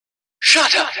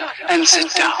Shut up and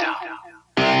sit down.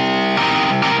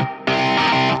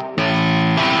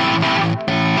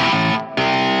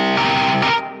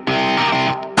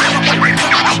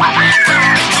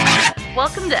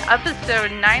 Welcome to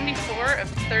episode 94 of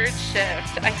Third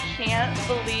Shift. I can't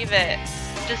believe it.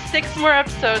 Just 6 more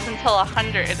episodes until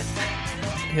 100. Yep,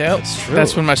 that's true.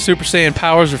 That's when my Super Saiyan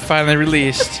powers are finally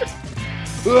released.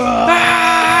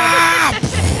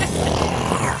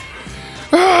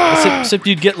 Except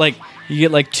you get like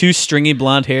 2 stringy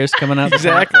blonde hairs coming out.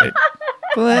 Exactly.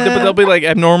 But they'll be like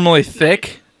abnormally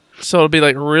thick, so it'll be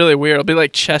like really weird. It'll be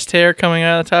like chest hair coming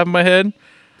out of the top of my head,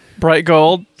 bright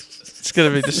gold. It's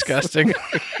gonna be disgusting.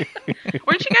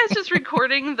 Weren't you guys just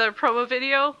recording the promo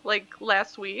video like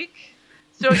last week?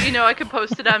 So I could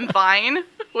post it on Vine,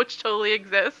 which totally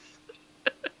exists.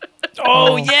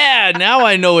 Oh yeah, now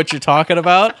I know what you're talking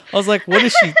about. I was like, what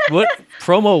is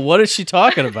she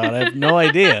talking about? I have no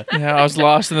idea. Yeah, I was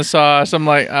lost in the sauce. I'm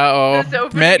like,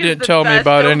 Matt didn't tell me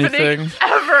about anything.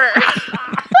 Ever.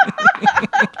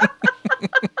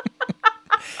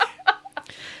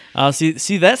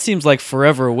 See, that seems like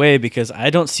forever away because I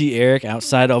don't see Eric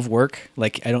outside of work.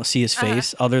 Like, I don't see his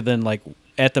face other than like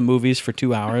at the movies for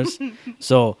 2 hours.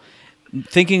 So,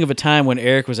 thinking of a time when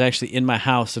Eric was actually in my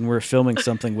house and we were filming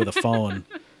something with a phone,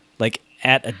 like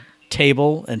at a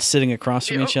table and sitting across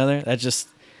from each other, that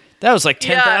was like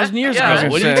 10,000 years ago.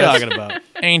 What are you talking about?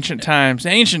 Ancient times.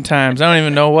 I don't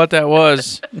even know what that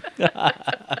was.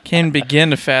 Can't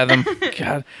begin to fathom.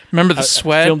 God, remember the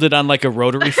sweat? Filmed it on like a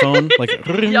rotary phone. Like,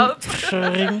 there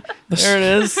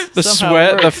it is. The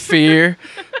sweat, the fear.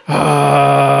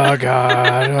 Oh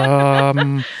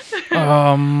God.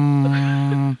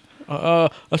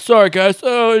 Sorry guys.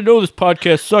 I know this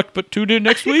podcast sucked, but tune in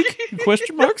next week?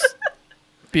 Question marks.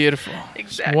 Beautiful.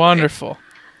 Exactly. It's wonderful.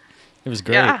 It was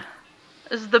great. Yeah.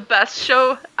 This is the best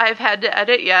show I've had to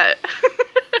edit yet.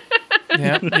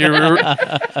 Yeah,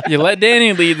 you let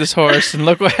Danny lead this horse, and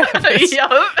look what happens.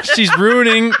 Yep. She's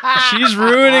ruining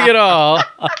it all,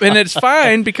 and it's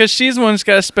fine because she's the one who's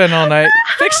got to spend all night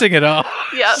fixing it all.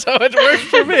 Yeah. So it works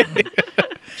for me.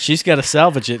 She's got to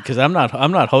salvage it because I'm not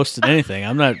hosting anything.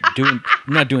 I'm not doing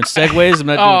segues. I'm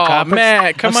not doing topics.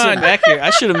 Matt, come I'm on sitting back here. I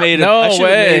should have made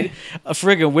made a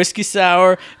friggin' whiskey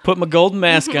sour, put my golden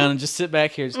mask on, and just sit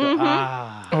back here. Just go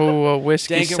Oh, a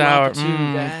whiskey sour.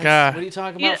 God. What are you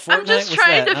talking about? I'm just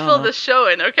trying to fill the show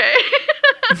in, okay?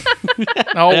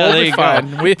 We'll be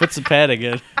fine. We put some padding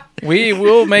in. We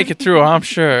will make it through. I'm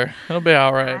sure it'll be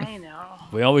all right. I know.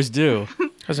 We always do.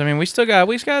 Because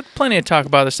we got plenty to talk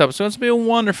about this episode. It's gonna be a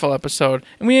wonderful episode,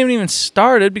 and we haven't even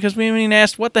started because we haven't even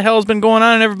asked what the hell has been going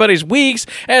on in everybody's weeks,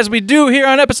 as we do here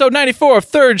on episode 94 of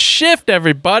Third Shift.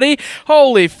 Everybody,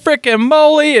 holy frickin'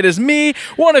 moly! It is me,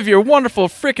 one of your wonderful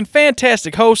frickin'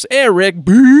 fantastic hosts, Eric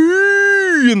B.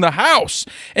 in the house,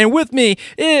 and with me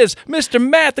is Mr.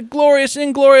 Matt, the glorious,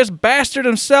 inglorious bastard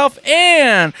himself,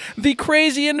 and the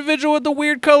crazy individual with the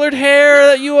weird colored hair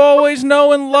that you always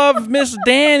know and love, Miss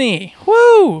Danny.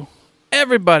 Woo!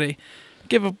 Everybody,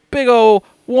 give a big old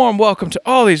warm welcome to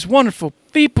all these wonderful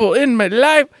people in my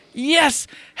life. Yes!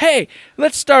 Hey,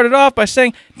 let's start it off by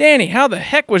saying, Danny, how the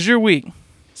heck was your week?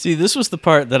 See, this was the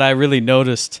part that I really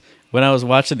noticed when I was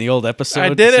watching the old episode.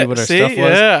 I did to see it. what our See? stuff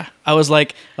was. Yeah. I was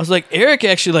like, Eric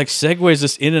actually like segues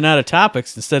us in and out of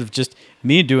topics instead of just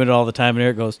me doing it all the time. And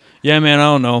Eric goes, "Yeah, man, I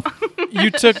don't know."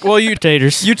 You took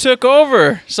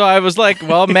over. So I was like,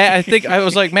 well, Matt,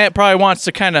 Matt probably wants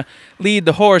to kind of lead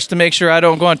the horse to make sure I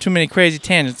don't go on too many crazy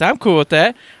tangents. I'm cool with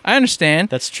that. I understand.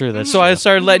 That's true. So I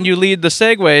started letting you lead the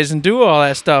segues and do all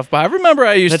that stuff. But I remember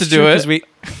I used to do it.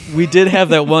 We did have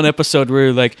that one episode where we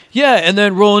were like, yeah, and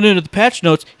then rolling into the patch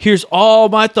notes, here's all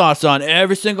my thoughts on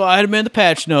every single item in the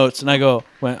patch notes. And I go,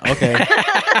 well, okay.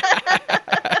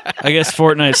 I guess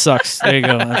Fortnite sucks. There you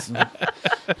go.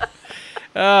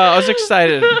 I was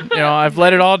excited. I've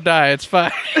let it all die. It's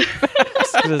fine. I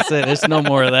was going to say, there's no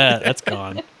more of that. That's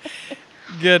gone.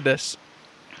 Goodness.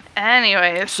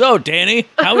 Anyways. So, Danny,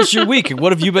 how was your week?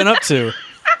 What have you been up to?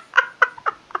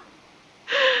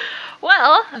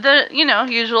 Well, the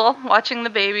usual, watching the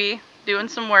baby, doing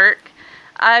some work.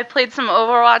 I played some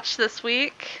Overwatch this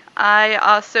week. I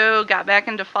also got back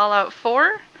into Fallout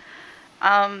 4.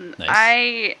 Nice.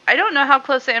 I don't know how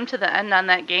close I am to the end on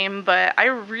that game, but I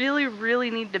really, really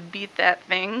need to beat that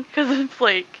thing because it's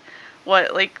like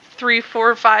 3,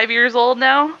 4, 5 years old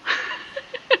now.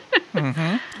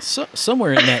 Mm-hmm. So,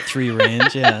 somewhere in that 3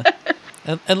 range, yeah.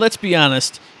 And let's be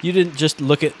honest, you didn't just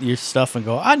look at your stuff and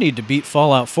go, I need to beat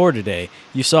Fallout 4 today.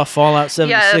 You saw Fallout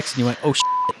 76 and you went, oh, shit,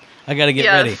 I got to get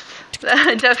ready.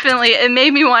 Definitely. It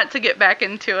made me want to get back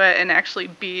into it and actually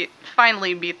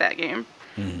finally beat that game.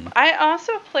 I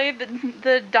also played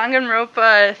the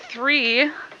Danganronpa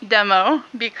 3 demo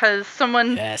because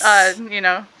someone, Yes.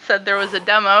 said there was a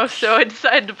demo, so I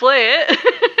decided to play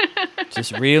it.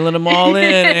 Just reeling them all in,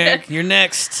 Eric. You're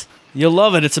next. You'll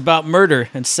love it. It's about murder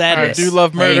and sadness. I do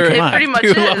love murder. Hey, It come on. pretty much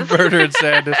I do is. love murder and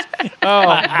sadness. Oh,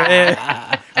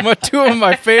 man. Two of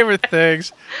my favorite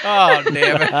things. Oh,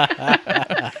 damn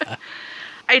it.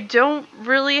 I don't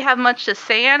really have much to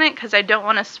say on it because I don't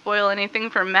want to spoil anything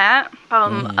for Matt,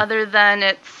 other than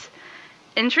it's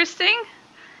interesting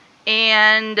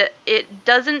and it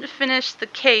doesn't finish the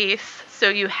case, so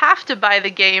you have to buy the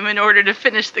game in order to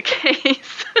finish the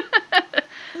case.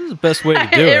 This is the best way to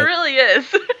do It it. really is.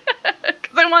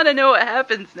 Because I want to know what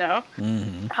happens now.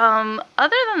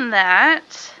 Other than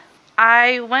that,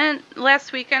 I went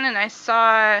last weekend and I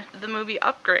saw the movie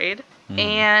Upgrade.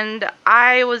 And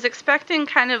I was expecting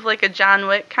kind of like a John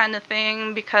Wick kind of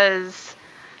thing because,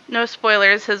 no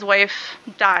spoilers, his wife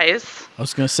dies. I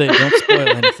was going to say, don't spoil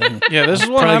anything. Yeah, this is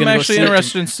I'm one probably I'm gonna go actually see it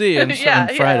interested in seeing. yeah,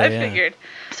 Friday, I yeah. figured.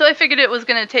 So I figured it was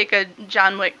going to take a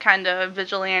John Wick kind of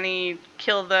vigilante,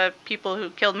 kill the people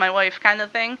who killed my wife kind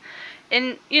of thing.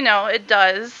 And, it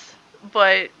does.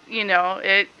 But,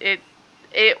 it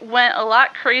went a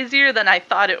lot crazier than I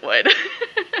thought it would.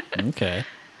 Okay.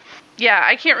 Yeah,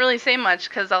 I can't really say much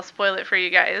because I'll spoil it for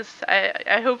you guys.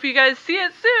 I hope you guys see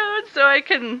it soon so I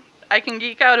can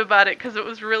geek out about it because it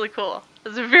was really cool. It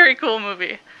was a very cool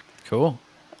movie. Cool.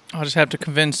 I'll just have to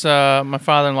convince my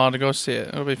father-in-law to go see it.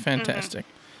 It'll be fantastic.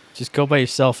 Just go by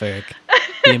yourself, Eric.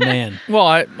 Be a man. Well,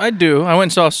 I do. I went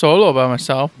and saw Solo by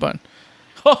myself, but...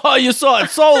 Oh, you saw it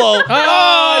solo.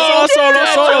 I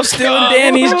saw Solo stealing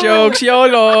Danny's jokes.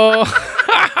 YOLO.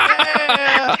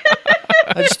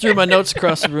 I just threw my notes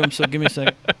across the room, so give me a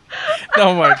second.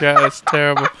 Oh, my God. That's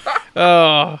terrible.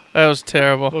 Oh, that was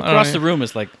terrible. Well, across the room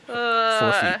is like 4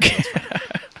 Uh, feet.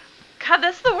 God,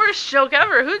 that's the worst joke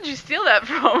ever. Who'd you steal that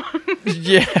from?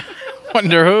 Yeah.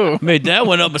 Wonder who. Made that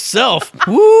one up myself.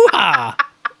 Woo-ha!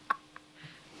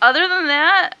 Other than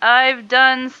that, I've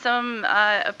done some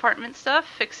apartment stuff,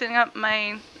 fixing up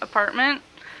my apartment,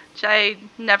 which I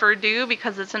never do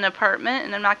because it's an apartment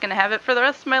and I'm not going to have it for the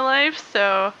rest of my life.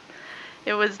 So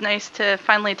it was nice to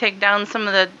finally take down some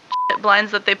of the shit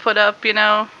blinds that they put up,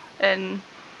 and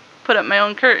put up my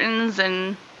own curtains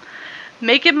and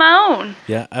make it my own.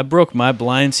 Yeah, I broke my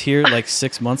blinds here like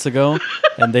 6 months ago,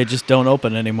 and they just don't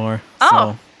open anymore. Oh.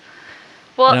 So,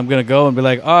 Well, and I'm going to go and be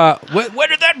like, when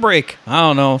did that break? I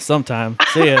don't know, sometime.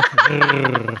 See ya.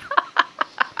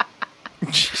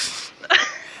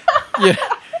 Yeah.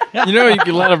 You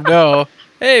can let them know.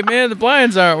 Hey, man, the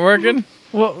blinds aren't working.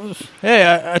 Well,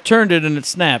 hey, I turned it and it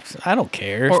snapped. I don't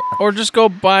care. Or just go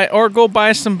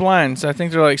buy some blinds. I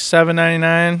think they're like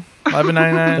 $7.99, $11.99.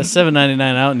 That's $7.99.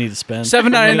 I don't need to spend.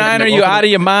 $7.99. Are you out of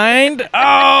your mind?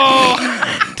 Oh,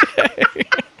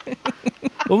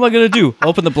 What am I gonna do?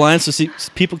 Open the blinds so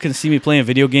people can see me playing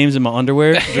video games in my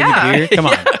underwear, drinking Yeah. beer? Come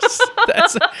on.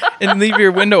 and leave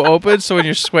your window open so when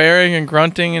you're swearing and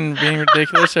grunting and being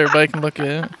ridiculous, everybody can look at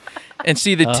it and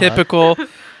see the typical,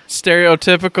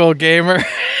 stereotypical gamer.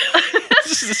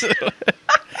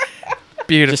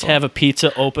 Beautiful. Just have a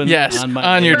pizza open. Yes, on,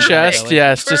 on your belly. chest.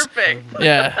 Yes, just perfect.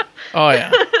 yeah. Oh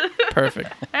yeah,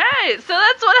 perfect. All right, so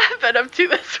that's what I've been up to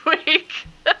this week.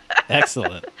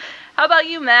 Excellent. How about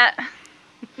you, Matt?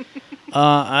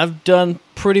 I've done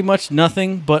pretty much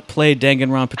nothing but play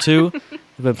Danganronpa 2.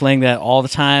 I've been playing that all the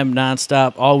time,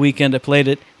 nonstop, all weekend. I played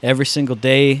it every single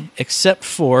day, except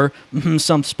for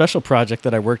some special project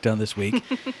that I worked on this week.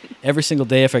 Every single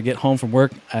day, if I get home from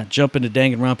work, I jump into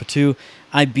Danganronpa 2.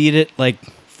 I beat it like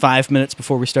 5 minutes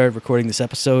before we started recording this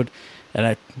episode, and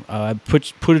I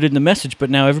put it in the message, but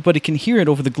now everybody can hear it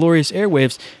over the glorious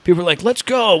airwaves. People are like, let's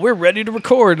go, we're ready to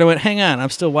record. And I went, hang on, I'm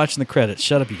still watching the credits.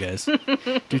 Shut up, you guys.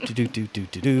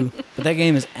 Do. But that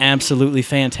game is absolutely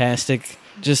fantastic.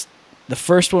 Just, the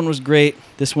first one was great.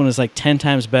 This one is like 10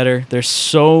 times better. There's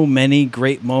so many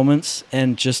great moments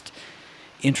and just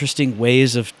interesting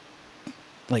ways of,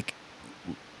 like,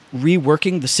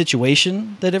 reworking the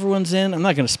situation that everyone's in. I'm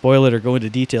not going to spoil it or go into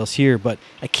details here, but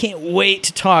I can't wait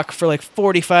to talk for like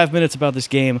 45 minutes about this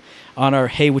game on our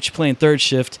Hey, What You Playing Third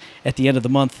Shift at the end of the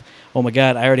month. Oh my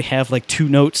God, I already have like 2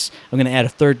 notes. I'm going to add a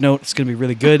third note. It's going to be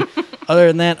really good.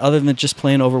 Other than just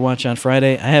playing Overwatch on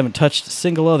Friday, I haven't touched a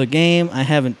single other game. I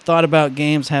haven't thought about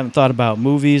games, haven't thought about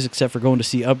movies, except for going to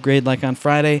see Upgrade like on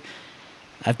Friday.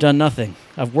 I've done nothing.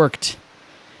 I've worked.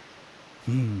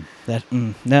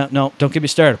 No, don't get me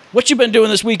started. What you been doing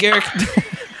this week, Eric?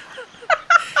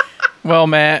 Well,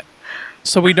 Matt,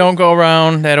 so we don't go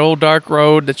around that old dark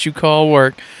road that you call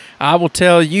work, I will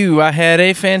tell you I had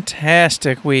a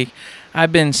fantastic week.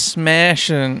 I've been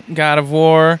smashing God of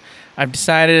War. I've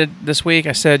decided this week,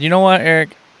 I said, you know what,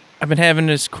 Eric? I've been having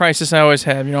this crisis I always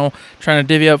have, trying to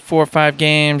divvy up 4 or 5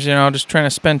 games, just trying to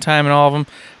spend time in all of them.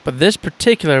 But this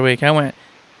particular week, I went,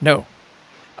 no.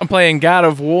 I'm playing God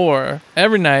of War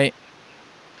every night,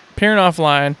 appearing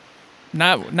offline,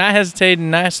 not hesitating,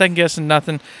 not second-guessing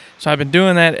nothing. So I've been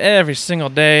doing that every single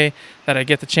day that I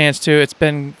get the chance to. It's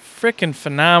been freaking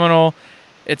phenomenal.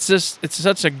 It's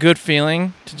such a good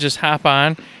feeling to just hop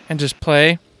on and just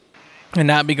play. And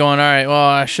not be going, all right, well,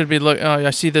 I should be looking, oh,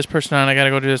 I see this person on, I got to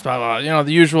go do this, blah, blah,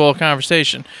 the usual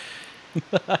conversation.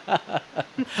 I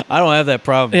don't have that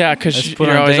problem. Yeah, because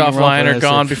you're always offline or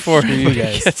gone before you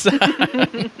guys gets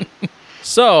on.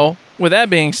 So, with that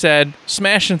being said,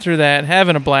 smashing through that,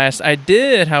 having a blast. I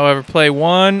did, however, play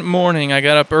one morning. I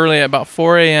got up early at about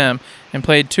 4 a.m. and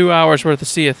played 2 hours worth of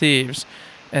Sea of Thieves.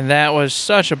 And that was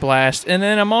such a blast. And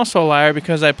then I'm also a liar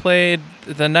because I played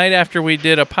the night after we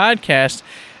did a podcast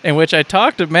in which I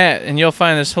talked to Matt, and you'll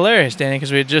find this hilarious, Danny,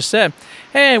 because we had just said,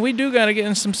 hey, we do got to get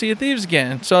in some Sea of Thieves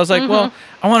again. So I was like, well,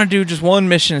 I want to do just one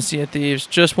mission in Sea of Thieves,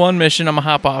 just one mission, I'm going to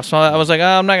hop off. So I was like,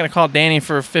 I'm not going to call Danny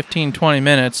for 15, 20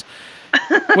 minutes.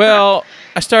 Well,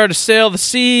 I started to sail the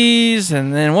seas,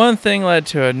 and then one thing led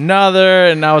to another,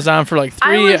 and I was on for like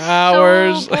 3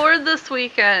 hours. So bored this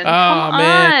weekend. Oh, Come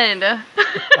man. on.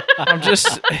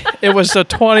 It was a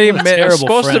 20 minutes. It was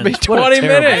supposed to be 20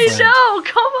 minutes. I know,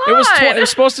 come on. It was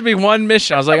supposed to be one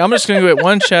mission. I was like, I'm just going to do it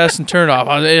one chest and turn it off.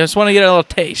 I just want to get a little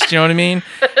taste, you know what I mean?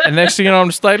 And next thing you know, I'm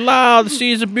just like, the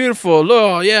seas are beautiful.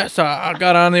 Oh, yes. I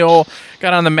got on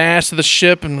the mast of the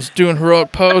ship and was doing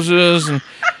heroic poses and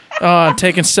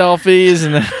taking selfies.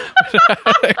 And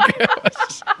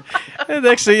then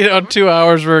next thing you know, 2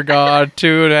 hours were gone,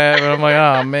 2.5. And I'm like,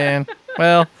 oh, man.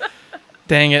 Well,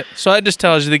 dang it. So that just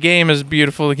tells you the game is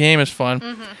beautiful. The game is fun.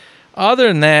 Mm-hmm. Other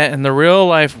than that, in the real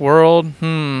life world,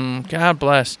 God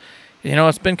bless.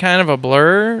 It's been kind of a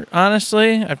blur,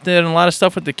 honestly. I've done a lot of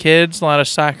stuff with the kids, a lot of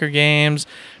soccer games,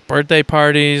 birthday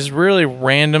parties, really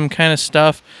random kind of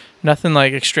stuff. Nothing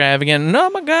like extravagant. Oh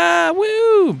my God,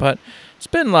 woo! But it's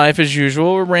been life as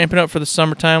usual. We're ramping up for the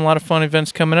summertime. A lot of fun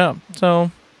events coming up.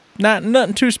 So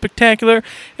nothing too spectacular.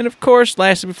 And of course,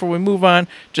 lastly, before we move on,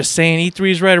 just saying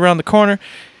E3 is right around the corner.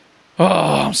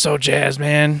 Oh, I'm so jazzed,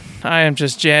 man. I am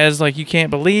just jazzed like you can't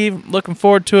believe. Looking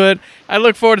forward to it. I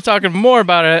look forward to talking more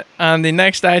about it on the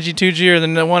next IG2G or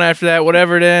the one after that.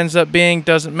 Whatever it ends up being,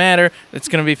 doesn't matter. It's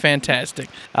going to be fantastic.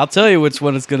 I'll tell you which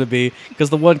one it's going to be,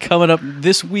 because the one coming up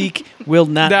this week will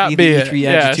not be the E3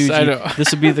 IG2G. I know.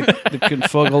 This will be the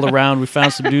confuggled around. We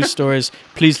found some news stories.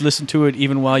 Please listen to it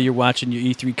even while you're watching your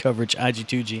E3 coverage,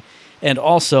 IG2G. And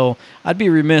also, I'd be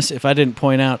remiss if I didn't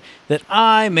point out that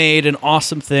I made an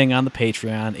awesome thing on the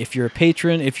Patreon. If you're a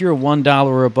patron, if you're a $1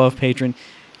 or above patron,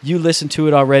 you listen to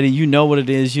it already. You know what it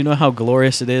is. You know how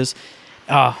glorious it is.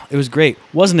 It was great.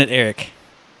 Wasn't it, Eric?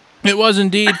 It was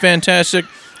indeed fantastic.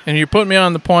 And you put me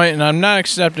on the point, and I'm not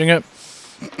accepting it.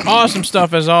 Awesome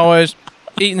stuff, as always.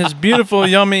 Eating this beautiful,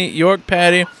 yummy York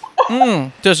patty.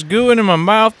 Just gooing in my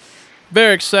mouth.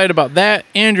 Very excited about that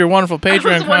and your wonderful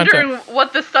Patreon content. I was wondering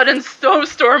what the sudden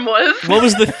snowstorm was. What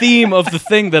was the theme of the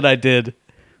thing that I did?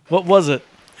 What was it?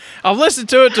 I'll listen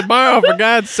to it tomorrow, for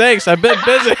God's sakes. I've been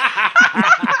busy.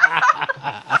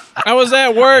 I was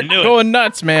at work going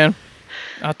nuts, man.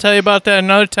 I'll tell you about that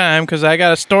another time because I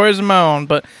got stories of my own,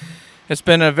 but it's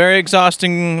been a very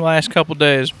exhausting last couple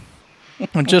days.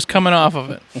 I'm just coming off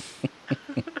of it.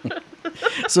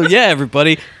 So yeah,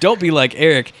 everybody, don't be like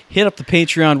Eric. Hit up the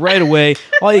Patreon right away.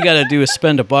 All you got to do is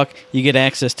spend $1. You get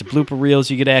access to blooper reels.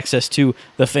 You get access to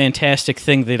the fantastic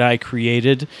thing that I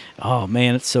created. Oh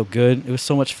man, it's so good. It was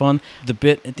so much fun. The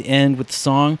bit at the end with the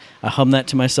song, I hum that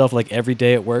to myself like every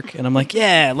day at work, and I'm like,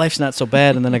 yeah, life's not so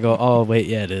bad. And then I go, oh wait,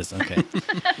 yeah, it is. Okay.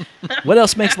 What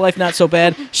else makes life not so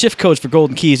bad? Shift codes for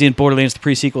Golden Keys in Borderlands the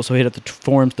pre-sequel. So hit up the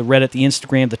forums, the Reddit, the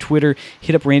Instagram, the Twitter.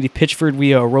 Hit up Randy Pitchford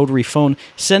via a rotary phone.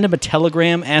 Send him a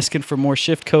telegram asking for more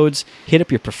shift codes. Hit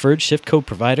up your preferred shift code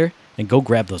provider and go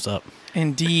grab those up.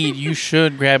 Indeed, you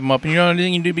should grab them up. And you know what you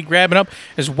need to be grabbing up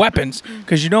is weapons.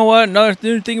 Because you know what? Another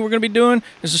new thing we're going to be doing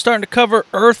is starting to cover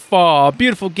Earthfall, a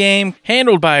beautiful game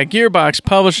handled by Gearbox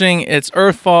Publishing. It's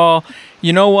Earthfall.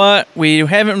 You know what? We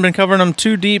haven't been covering them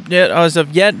too deep yet as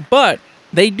of yet, but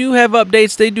they do have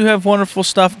updates. They do have wonderful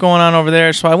stuff going on over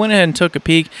there. So I went ahead and took a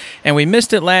peek, and we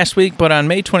missed it last week, but on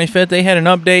May 25th, they had an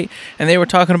update, and they were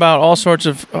talking about all sorts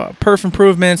of perf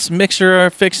improvements, mixer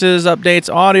fixes,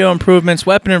 updates, audio improvements,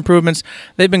 weapon improvements.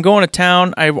 They've been going to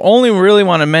town. I only really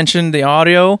want to mention the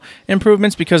audio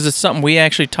improvements because it's something we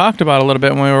actually talked about a little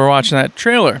bit when we were watching that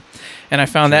trailer. And I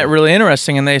found that really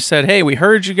interesting. And they said, hey, we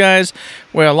heard you guys.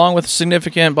 Well, along with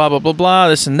significant blah, blah, blah, blah,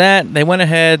 this and that. They went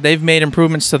ahead. They've made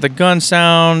improvements to the gun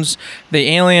sounds, the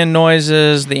alien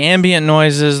noises, the ambient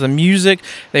noises, the music.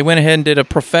 They went ahead and did a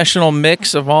professional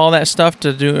mix of all that stuff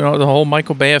to do the whole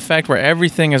Michael Bay effect where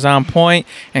everything is on point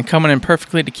and coming in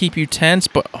perfectly to keep you tense,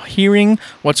 but hearing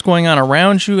what's going on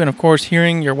around you and, of course,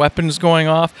 hearing your weapons going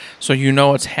off so you know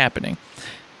what's happening.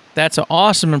 That's an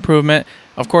awesome improvement.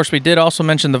 Of course, we did also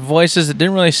mention the voices. It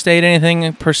didn't really state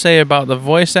anything per se about the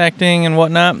voice acting and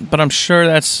whatnot, but I'm sure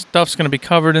that stuff's going to be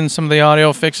covered in some of the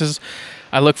audio fixes.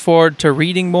 I look forward to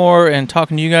reading more and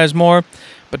talking to you guys more.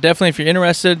 But definitely, if you're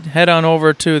interested, head on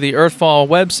over to the Earthfall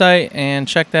website and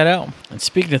check that out. And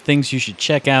speaking of things you should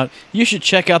check out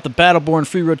the Battleborn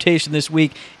free rotation this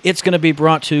week. It's going to be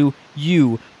brought to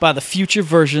you by the future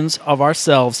versions of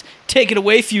ourselves. Take it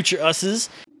away, future usses.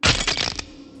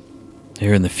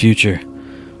 Here in the future,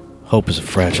 hope is a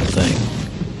fragile thing.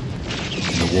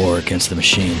 In the war against the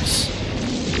machines,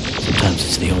 sometimes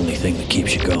it's the only thing that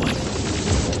keeps you going.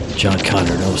 John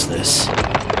Connor knows this.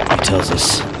 He tells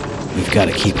us we've got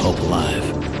to keep hope alive.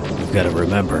 We've got to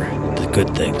remember the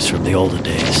good things from the olden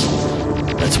days.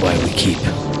 That's why we keep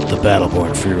the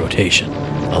Battleborn free rotation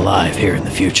alive here in the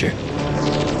future.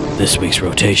 This week's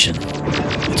rotation,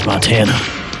 it's Montana,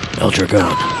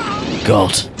 Eldragon,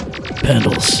 Galt,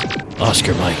 Pendles,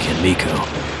 Oscar Mike, and Miko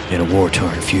in a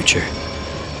war-torn future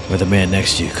where the man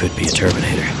next to you could be a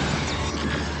Terminator.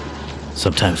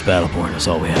 Sometimes Battleborn is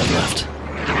all we have left.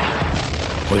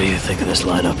 What do you think of this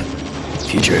lineup,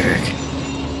 Future Eric?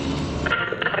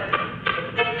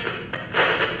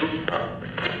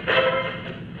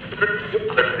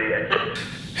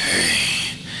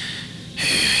 Hey,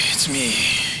 it's me,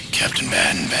 Captain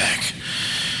Batten back.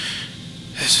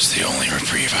 This is the only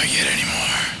reprieve I get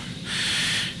anymore.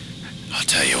 I'll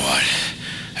tell you what,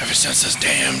 ever since those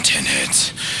damn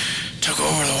tinheads took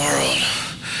over the world,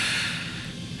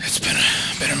 it's been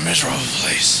a miserable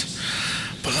place.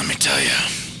 But let me tell you,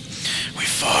 we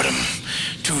fought them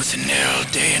tooth and nail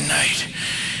day and night.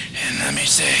 And let me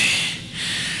say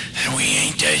that we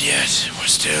ain't dead yet. We're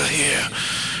still here,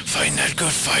 fighting that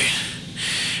good fight.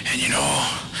 And you know,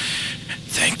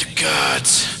 thank the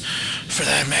gods for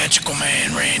that magical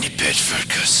man, Randy Pitchford,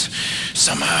 because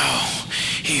somehow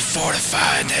he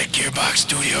fortified that Gearbox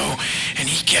studio and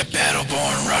he kept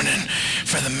Battleborn running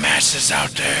for the masses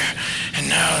out there. And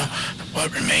now,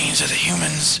 what remains of the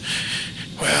humans?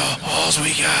 Well, all's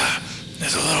we got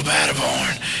is a little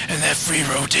Battleborn and that free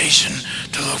rotation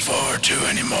to look forward to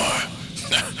anymore.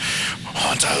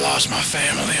 Once I lost my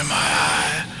family and my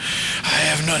eye, I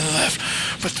have nothing left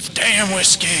but the damn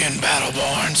whiskey and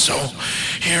Battleborn. So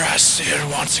here I sit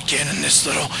once again in this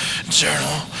little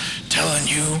journal telling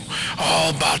you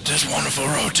all about this wonderful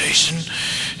rotation.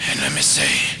 And let me say,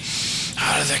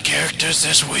 out of the characters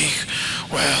this week,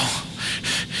 well,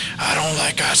 I don't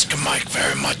like Oscar Mike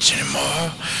very much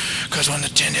anymore, because when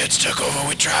the Tinheads took over,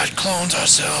 we tried to clone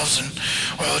ourselves, and,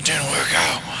 well, it didn't work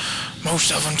out. Most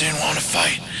of them didn't want to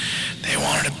fight. They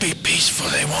wanted to be peaceful.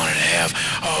 They wanted to have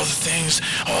all the things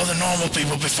all the normal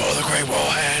people before the Great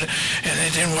Wall had, and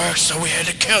it didn't work, so we had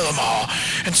to kill them all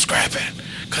and scrap it,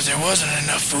 because there wasn't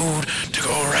enough food to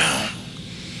go around.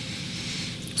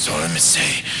 So let me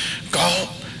say, Galt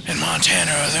and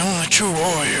Montana are the only true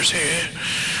warriors here.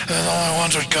 They're the only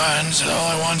ones with guns. They're the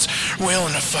only ones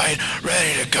willing to fight,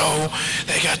 ready to go.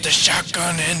 They got the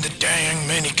shotgun and the dang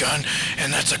minigun,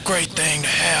 and that's a great thing to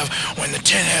have when the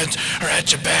tinheads are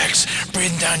at your backs,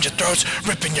 breathing down your throats,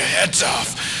 ripping your heads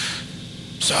off.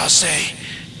 So I'll say,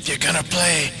 if you're gonna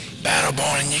play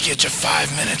Battleborn and you get your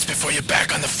 5 minutes before you're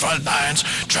back on the front lines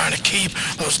trying to keep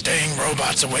those dang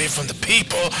robots away from the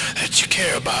people that you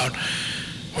care about,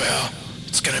 well,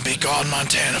 it's gonna be Galt,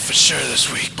 Montana for sure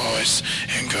this week, boys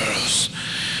and girls.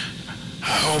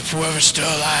 I hope whoever's still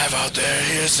alive out there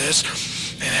hears this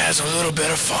and has a little bit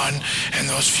of fun in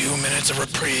those few minutes of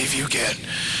reprieve you get.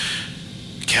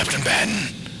 Captain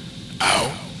Batten,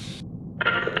 out.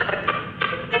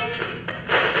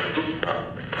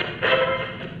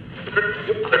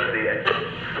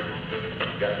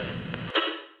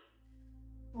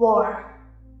 War.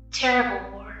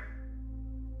 Terrible war.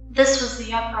 This was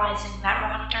the uprising that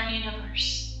rocked our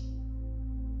universe.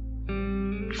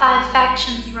 5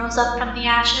 factions rose up from the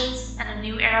ashes, and a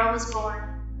new era was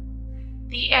born.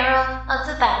 The era of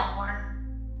the Battleborn.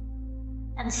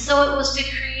 And so it was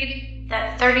decreed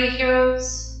that 30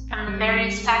 heroes from the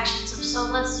various factions of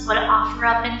Solus would offer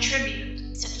up in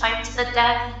tribute to fight to the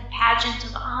death in a pageant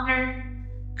of honor,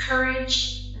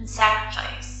 courage, and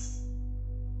sacrifice.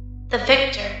 The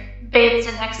victor, bathed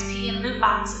in XP and loot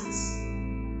boxes,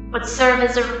 would serve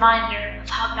as a reminder of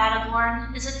thought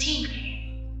Battleborn is a team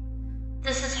game.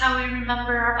 This is how we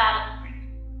remember our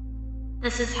Battleborn.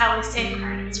 This is how we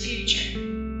safeguard its future.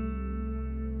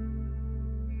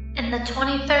 In the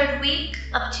 23rd week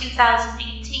of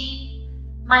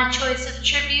 2018, my choice of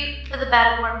tribute for the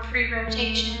Battleborn free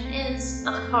rotation is,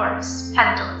 of course,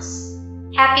 Pendulous.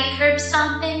 Happy curb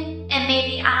stomping, and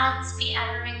may the odds be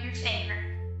ever in your favor.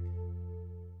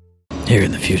 Here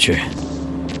in the future,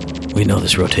 we know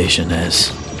this rotation as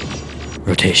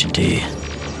Rotation D.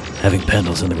 Having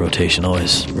Pendles in the rotation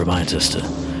always reminds us to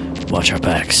watch our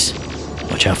backs,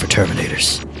 watch out for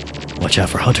Terminators, watch out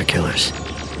for Hunter Killers.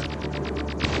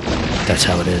 That's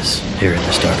how it is here in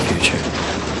this dark future.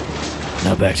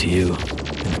 Now back to you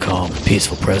in the calm and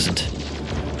peaceful present.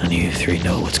 I know you three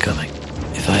know what's coming.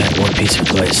 If I had one piece of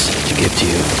advice to give to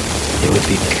you, it would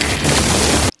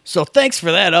be... So thanks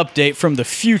for that update from the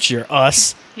future,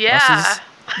 us. Yeah.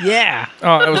 Yeah.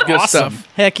 Oh, that was good Awesome.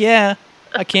 stuff. Heck yeah.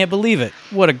 I can't believe it.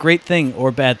 What a great thing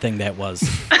or bad thing that was.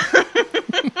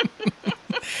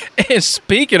 And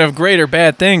speaking of great or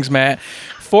bad things, Matt,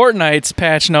 Fortnite's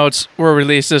patch notes were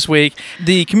released this week.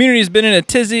 The community's been in a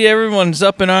tizzy. Everyone's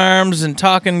up in arms and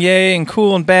talking yay and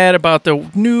cool and bad about the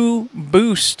new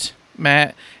boost,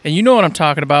 Matt. And you know what I'm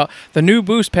talking about. The new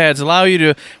boost pads allow you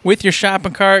to, with your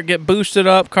shopping cart, get boosted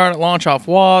up, cart launch off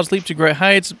walls, leap to great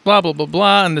heights, blah, blah, blah,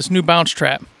 blah, and this new bounce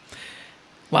trap.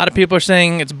 A lot of people are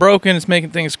saying it's broken, it's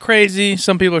making things crazy.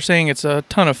 Some people are saying it's a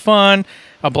ton of fun,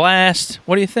 a blast.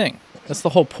 What do you think? That's the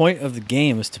whole point of the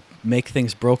game, is to make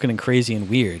things broken and crazy and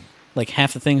weird. Like,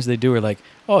 half the things they do are like,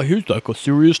 oh, here's like a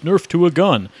serious nerf to a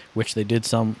gun, which they did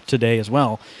some today as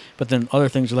well. But then other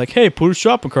things are like, hey, put a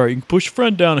shopping cart, you can push a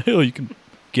friend down a hill, you can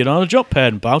get on a jump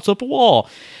pad and bounce up a wall.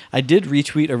 I did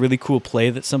retweet a really cool play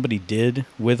that somebody did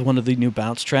with one of the new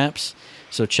bounce traps.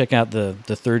 So check out the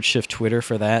Third Shift Twitter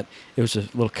for that. It was a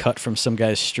little cut from some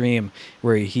guy's stream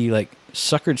where he like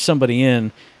suckered somebody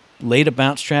in, laid a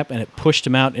bounce trap, and it pushed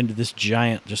him out into this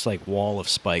giant just like wall of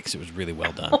spikes. It was really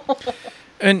well done.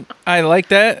 And I like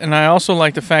that, and I also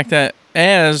like the fact that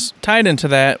as tied into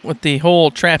that with the whole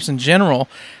traps in general,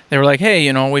 they were like, hey,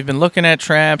 you know, we've been looking at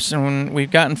traps and we've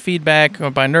gotten feedback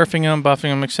by nerfing them, buffing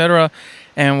them, etc.,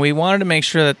 and we wanted to make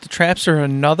sure that the traps are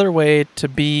another way to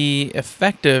be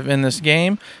effective in this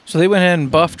game. So they went ahead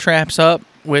and buffed traps up,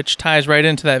 which ties right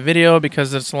into that video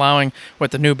because it's allowing,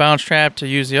 with the new bounce trap, to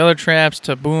use the other traps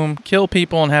to, boom, kill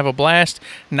people and have a blast,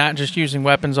 not just using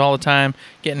weapons all the time,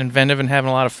 getting inventive and having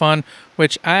a lot of fun,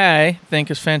 which I think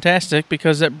is fantastic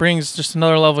because that brings just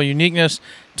another level of uniqueness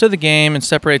to the game and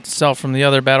separates itself from the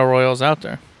other battle royals out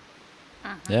there.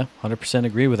 Yeah, 100%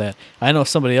 agree with that. I know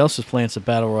somebody else was playing some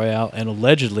Battle Royale and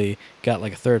allegedly got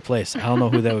like a third place. I don't know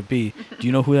who that would be. Do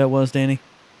you know who that was, Danny?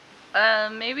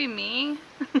 Maybe me.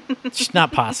 It's just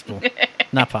not possible.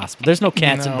 Not possible. There's no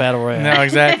cats in Battle Royale. No,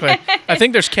 exactly. I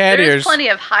think there's cat There's ears. plenty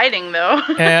of hiding, though.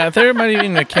 Yeah, there might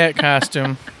even be a cat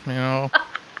costume, you know.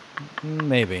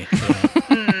 Maybe.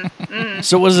 Yeah.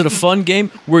 So was it a fun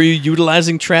game? Were you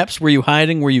utilizing traps? Were you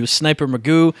hiding? Were you a Sniper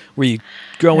Magoo? Were you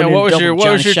going Yeah, in what was double your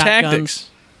Johnny shotguns? tactics?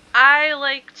 I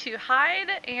like to hide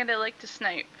and I like to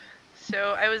snipe.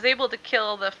 So I was able to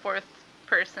kill the fourth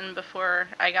person before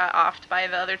I got offed by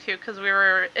the other two because we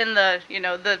were in the,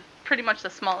 the pretty much the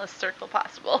smallest circle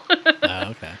possible. Oh,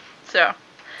 okay. So.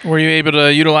 Were you able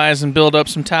to utilize and build up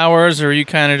some towers, or are you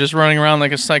kind of just running around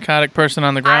like a psychotic person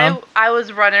on the ground? I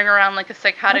was running around like a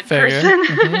psychotic Fair. person.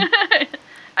 Mhm.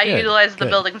 I Good, utilized the good.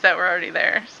 buildings that were already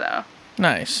there, so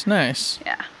Nice, nice.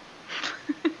 yeah.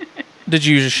 Did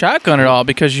you use a shotgun at all?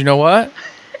 Because you know what?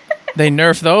 They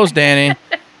nerfed those, Danny.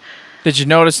 Did you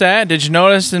notice that? Did you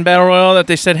notice in Battle Royale that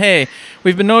they said, hey,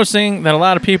 we've been noticing that a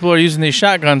lot of people are using these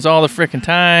shotguns all the freaking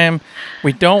time.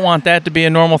 We don't want that to be a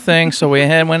normal thing, so we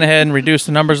went ahead and reduced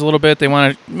the numbers a little bit. They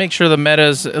want to make sure the meta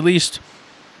is at least,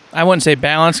 I wouldn't say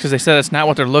balanced because they said that's not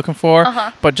what they're looking for,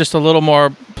 but just a little more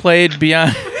played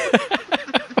beyond.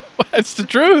 That's the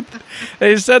truth.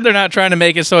 They said they're not trying to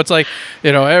make it so it's like,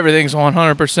 everything's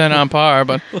 100% on par,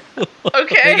 but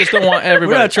Okay. they just don't want We're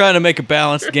everybody. not trying to make a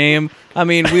balanced game. I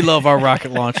mean, we love our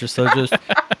rocket launchers, so just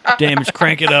damage,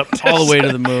 crank it up all the way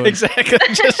to the moon. Exactly.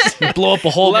 Just Blow up a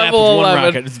whole map level with one 11.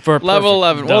 rocket. It's perfect. Level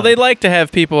 11. Well, Done. they like to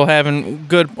have people having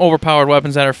good, overpowered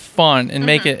weapons that are fun and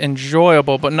make it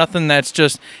enjoyable, but nothing that's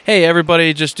just, hey,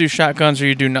 everybody just do shotguns or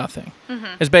you do nothing.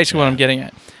 Is basically what I'm getting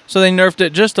at. So they nerfed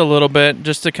it just a little bit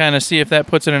just to kind of see if that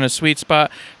puts it in a sweet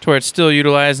spot to where it's still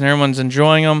utilized and everyone's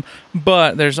enjoying them,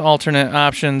 but there's alternate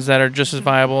options that are just as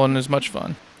viable and as much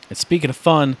fun. And speaking of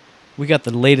fun, we got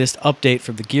the latest update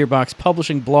from the Gearbox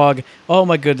Publishing blog. Oh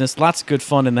my goodness, lots of good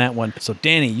fun in that one. So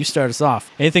Danny, you start us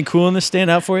off. Anything cool in this stand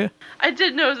out for you? I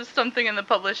did notice something in the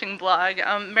publishing blog.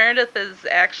 Meredith is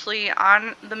actually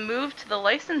on the move to the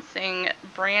licensing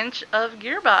branch of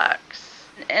Gearbox.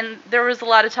 And there was a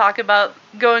lot of talk about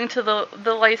going to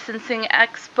the licensing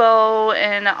expo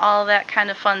and all that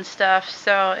kind of fun stuff.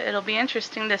 So it'll be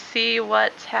interesting to see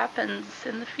what happens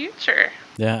in the future.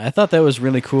 Yeah, I thought that was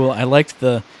really cool. I liked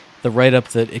the write-up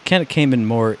that it kind of came in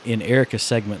more in Erica's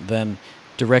segment than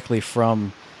directly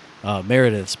from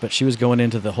Meredith's, but she was going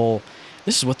into the whole,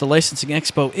 this is what the licensing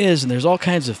expo is, and there's all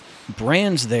kinds of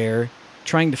brands there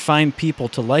trying to find people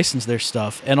to license their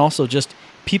stuff, and also just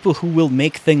people who will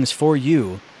make things for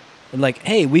you. And like,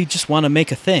 hey, we just want to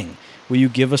make a thing. Will you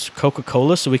give us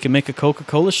Coca-Cola so we can make a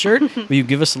Coca-Cola shirt? Will you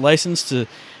give us a license to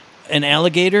an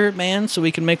alligator man so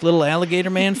we can make little alligator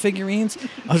man figurines?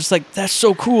 I was just like, that's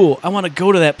so cool. I want to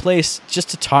go to that place just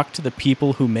to talk to the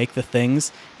people who make the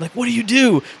things. Like, what do you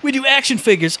do? We do action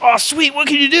figures. Oh, sweet. What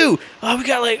can you do? Oh, we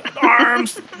got like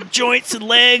arms, joints, and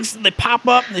legs, and they pop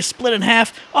up and they split in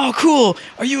half. Oh, cool.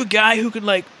 Are you a guy who could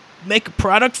like make a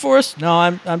product for us? No,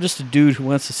 I'm just a dude who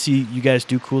wants to see you guys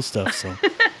do cool stuff. So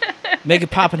make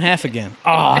it pop in half again.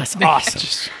 Oh, it's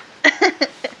awesome.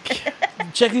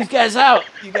 Check these guys out,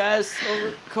 you guys over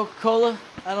at Coca-Cola.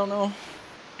 I don't know.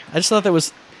 I just thought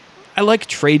I like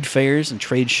trade fairs and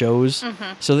trade shows.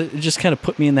 So it just kind of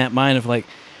put me in that mind of like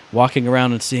walking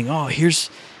around and seeing, oh, here's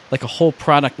like a whole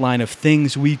product line of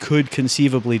things we could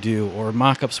conceivably do, or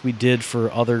mock-ups we did for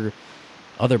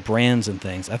other brands and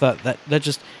things. I thought that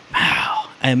just, wow,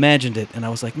 I imagined it. And I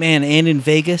was like, man, and in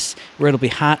Vegas, where it'll be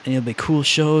hot and it'll be cool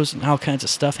shows and all kinds of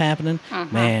stuff happening,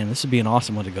 man, this would be an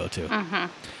awesome one to go to.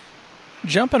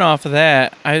 Jumping off of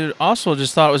that, I also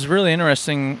just thought it was really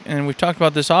interesting, and we've talked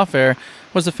about this off air,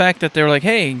 was the fact that they were like,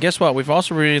 hey, guess what? We've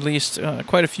also released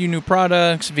quite a few new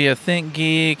products via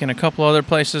ThinkGeek and a couple other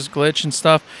places, Glitch and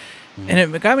stuff. And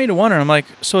it got me to wonder, I'm like,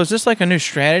 so is this like a new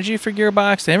strategy for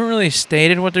Gearbox? They haven't really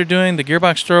stated what they're doing. The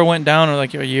Gearbox store went down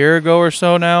like a year ago or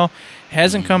so now.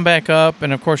 Hasn't come back up.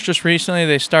 And, of course, just recently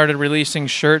they started releasing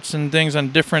shirts and things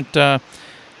on different, I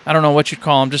don't know what you'd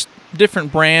call them, just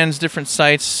different brands, different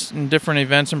sites, and different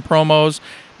events and promos.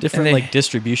 Different like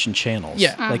distribution channels.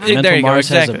 Yeah. Like There Mental you go, Mars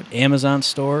has exactly. an Amazon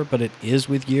store, but it is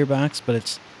with Gearbox, but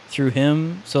it's through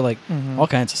him. So like all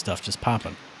kinds of stuff just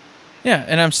popping. Yeah,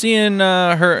 and I'm seeing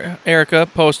Erica,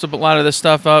 post a lot of this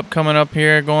stuff up, coming up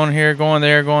here, going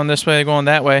there, going this way, going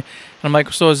that way. And I'm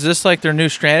like, so is this like their new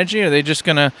strategy? Are they just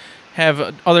going to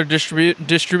have other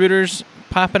distributors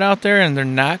pop it out there, and they're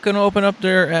not going to open up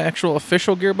their actual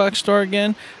official Gearbox store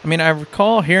again? I mean, I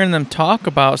recall hearing them talk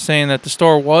about saying that the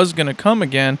store was going to come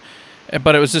again,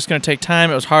 but it was just going to take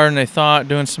time. It was harder than they thought,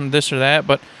 doing some this or that.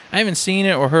 But I haven't seen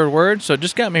it or heard words, so it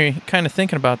just got me kind of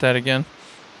thinking about that again.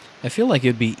 I feel like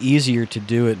it'd be easier to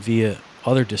do it via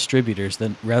other distributors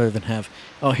rather than have,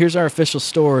 oh, here's our official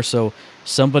store, so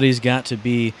somebody's got to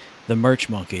be the merch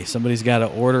monkey. Somebody's got to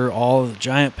order all the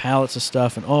giant pallets of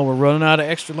stuff, and oh, we're running out of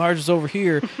extra larges over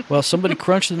here. Well, somebody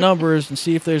crunch the numbers and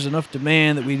see if there's enough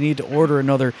demand that we need to order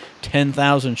another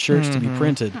 10,000 shirts to be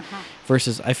printed.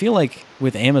 Versus, I feel like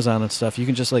with Amazon and stuff, you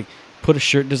can just like put a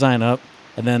shirt design up,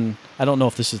 and then, I don't know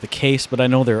if this is the case, but I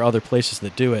know there are other places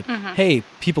that do it. Hey,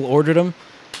 people ordered them,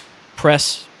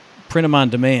 print them on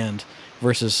demand,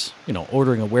 versus,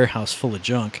 ordering a warehouse full of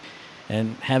junk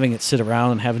and having it sit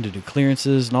around and having to do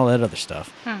clearances and all that other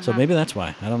stuff. So maybe that's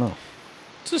why. I don't know.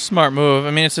 It's a smart move.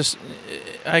 I mean,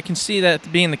 I can see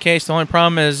that being the case. The only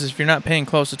problem is if you're not paying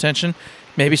close attention,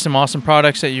 maybe some awesome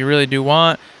products that you really do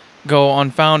want go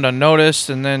unfound, unnoticed,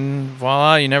 and then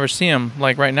voila, you never see them.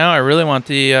 Like right now, I really want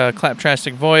the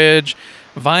Claptrastic Voyage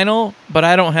vinyl, but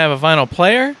I don't have a vinyl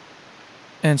player.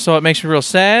 And so it makes me real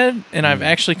sad, and I've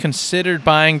actually considered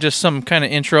buying just some kind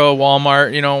of intro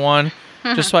Walmart, one,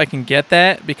 just so I can get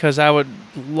that, because I would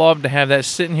love to have that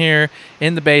sitting here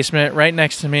in the basement right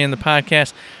next to me in the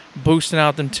podcast, boosting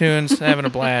out them tunes, having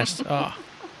a blast. Oh.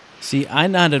 See, I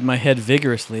nodded my head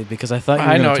vigorously because I thought you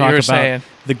were I know going what to you were talk about saying.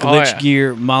 the Glitch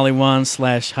Gear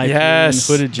Mollywan / Hyperion Yes,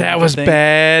 hooded jacket that was thing.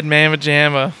 bad, Mamma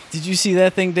Jamma. Did you see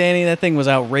that thing, Danny? That thing was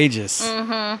outrageous.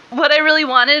 What I really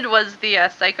wanted was the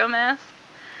Psycho Mask.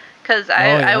 Because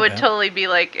I would totally be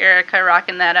like Erica,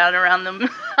 rocking that out around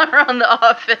the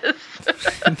office.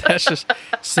 That's just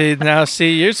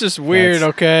yours just weird.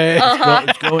 Okay.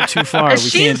 It's going too far. We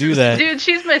can't do that. Dude,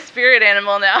 she's my spirit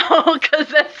animal now, because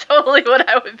that's totally what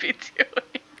I would be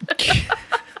doing.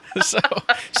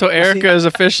 So Erica is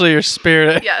officially your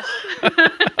spirit. Yes.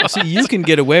 See, you can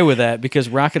get away with that because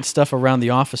rocking stuff around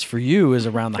the office for you is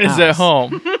around the house. Is at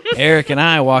home. Eric and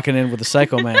I walking in with a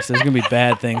Psycho mask. There's gonna be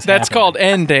bad things. That's happening. called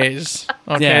end days.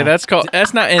 Okay, Yeah.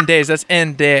 that's not end days. That's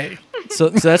end day. So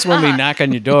that's when we knock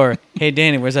on your door. Hey,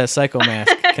 Danny, where's that Psycho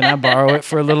mask? Can I borrow it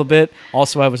for a little bit?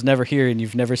 Also, I was never here, and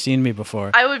you've never seen me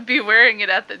before. I would be wearing it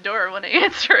at the door when I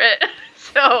answer it.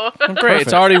 So Great, Perfect.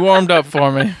 it's already warmed up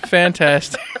for me.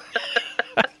 Fantastic.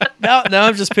 Now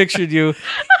I've just pictured you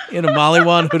in a Molly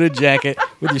Wan hooded jacket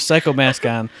with your Psycho mask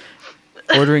on,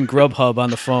 ordering Grubhub on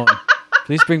the phone.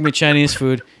 Please bring me Chinese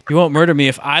food. You won't murder me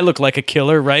if I look like a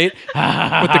killer, right?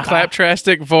 With the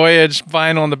Claptrastic Voyage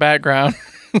vinyl in the background.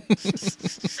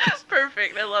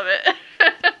 perfect. I love it.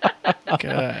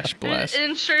 Gosh, bless. It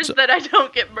ensures that I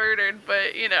don't get murdered,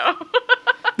 but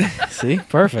See?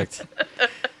 Perfect.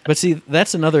 But see,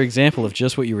 that's another example of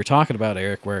just what you were talking about,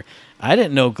 Eric, where I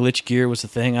didn't know glitch gear was a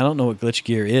thing. I don't know what glitch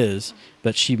gear is,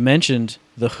 but she mentioned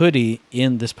the hoodie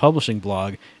in this publishing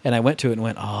blog, and I went to it and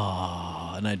went,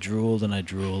 oh, and I drooled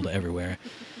everywhere.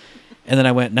 And then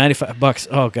I went, $95.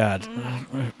 Oh, God.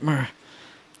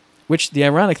 Which the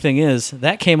ironic thing is,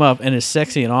 that came up and is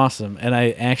sexy and awesome, and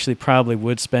I actually probably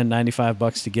would spend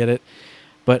 $95 to get it,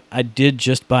 but I did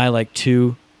just buy like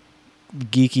 2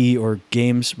 geeky or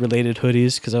games related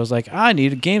hoodies because I was like, I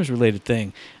need a games related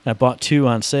thing, and I bought 2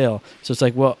 on sale. So it's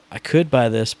like, well, I could buy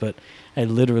this, but I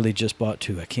literally just bought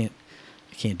 2. I can't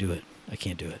do it.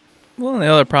 Well, and the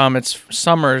other problem, it's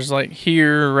summer's like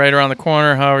here, right around the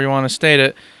corner, however you want to state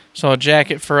it. So a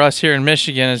jacket for us here in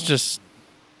Michigan is just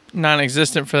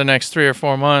non-existent for the next 3 or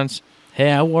 4 months.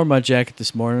 Hey, I wore my jacket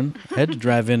this morning. I had to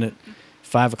drive in at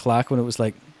 5 o'clock when it was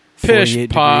like Pish 48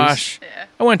 posh. Yeah.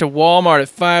 I went to Walmart at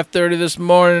 5:30 this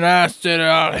morning. I stood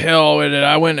out hell with it.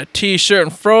 I went in a t-shirt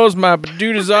and froze my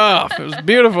badootas off. It was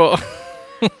beautiful.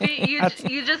 See,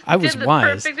 you just I was did the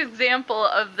wise. perfect example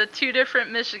of the 2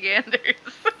 different Michiganders.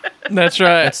 That's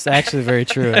right. That's actually very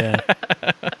true, yeah.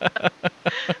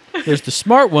 There's the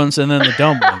smart ones and then the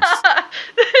dumb ones.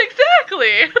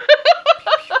 Exactly.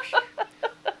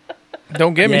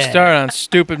 Don't get me Yeah. started on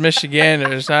stupid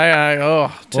Michiganders.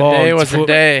 Today was the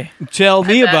day. Tell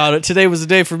me I bet. about it. Today was the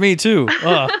day for me, too.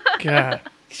 Oh. God,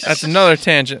 that's another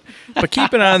tangent. But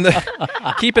keeping on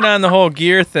the whole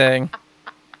gear thing,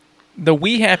 the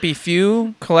We Happy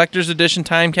Few collector's edition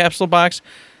time capsule box,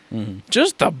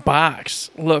 just the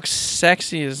box looks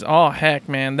sexy as all heck,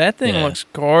 man. That thing Yeah. looks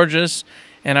gorgeous,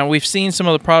 and we've seen some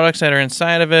of the products that are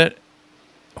inside of it.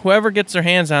 Whoever gets their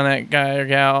hands on that guy or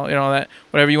gal, that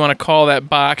whatever you want to call that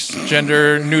box,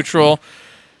 gender neutral,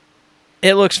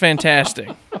 it looks fantastic.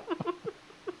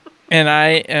 And I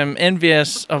am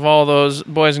envious of all those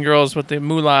boys and girls with the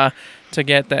moolah to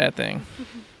get that thing.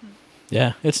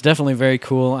 Yeah, it's definitely very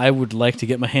cool. I would like to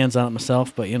get my hands on it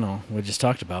myself, but, we just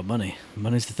talked about money.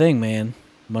 Money's the thing, man.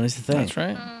 Money's the thing. That's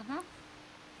right.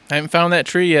 I haven't found that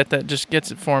tree yet that just gets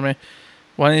it for me.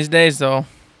 One of these days, though.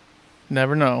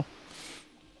 Never know.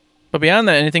 But beyond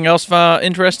that, anything else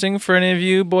interesting for any of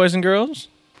you boys and girls?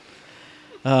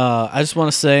 I just want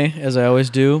to say, as I always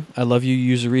do, I love you,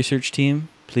 user research team.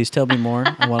 Please tell me more.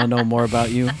 I want to know more about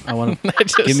you. I want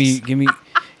to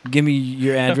give me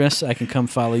your address. I can come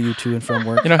follow you to and from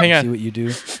work. hang and on. See what you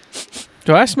do.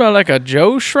 Do I smell like a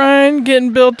Joe shrine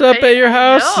getting built up at your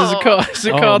house? Is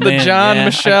it No. called the man, John, yeah.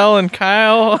 Michelle, and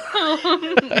Kyle?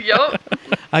 Yup.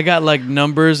 I got like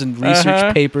numbers and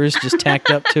research papers just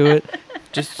tacked up to it.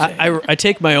 Just I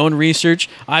take my own research.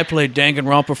 I played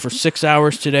Danganronpa for 6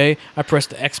 hours today. I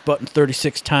pressed the X button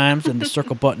 36 times and the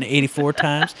circle button 84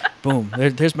 times. Boom.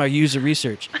 There's my user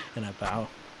research. And I bow.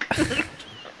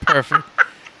 Perfect.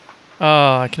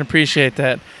 Oh, I can appreciate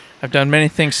that. I've done many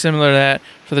things similar to that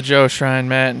for the Joe Shrine,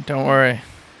 Matt. Don't worry.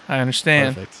 I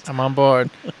understand. Perfect. I'm on board.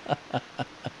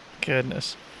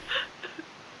 Goodness.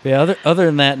 Yeah, other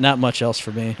than that, not much else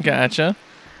for me. Gotcha.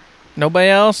 Nobody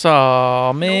else?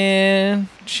 Oh, man.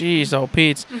 Jeez, oh,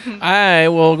 Pete's. I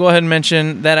will go ahead and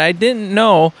mention that I didn't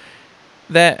know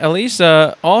that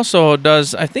Elisa also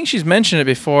does, I think she's mentioned it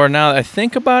before. Now that I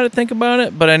think about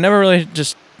it, but I never really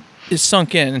just, it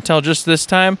sunk in until just this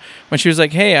time when she was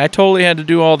like, hey, I totally had to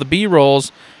do all the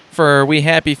B-rolls for We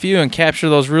Happy Few and capture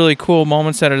those really cool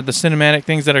moments that are the cinematic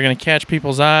things that are going to catch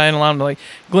people's eye and allow them to like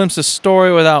glimpse the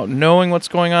story without knowing what's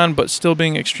going on but still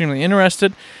being extremely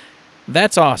interested.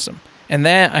 That's awesome. And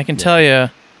that, I can tell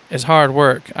you, is hard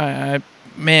work. I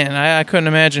couldn't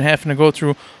imagine having to go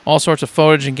through all sorts of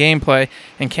footage and gameplay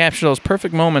and capture those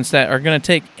perfect moments that are going to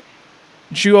take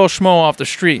Joe Schmo off the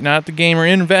street, not the gamer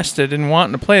invested in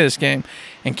wanting to play this game,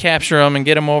 and capture them and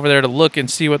get them over there to look and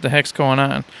see what the heck's going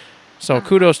on. So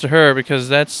kudos to her because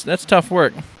that's tough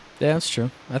work. Yeah, that's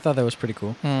true. I thought that was pretty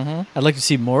cool. Mm-hmm. I'd like to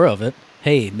see more of it.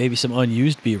 Hey, maybe some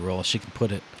unused B-roll. She can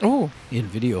put it Oh, in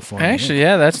video form. actually,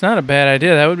 yeah, that's not a bad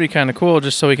idea. That would be kind of cool,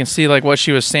 just so we can see like what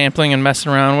she was sampling and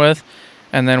messing around with,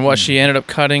 and then what she ended up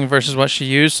cutting versus what she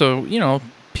used. So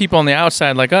people on the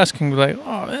outside like us can be like,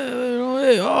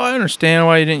 I understand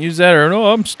why you didn't use that, or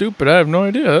no, I'm stupid. I have no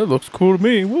idea. That looks cool to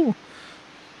me. Woo.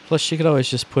 Plus, she could always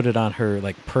just put it on her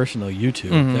like personal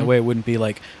YouTube. Mhm. That way, it wouldn't be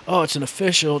like, oh, it's an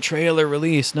official trailer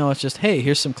release. No, it's just, hey,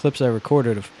 here's some clips I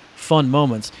recorded of fun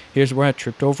moments. Here's where I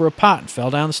tripped over a pot and fell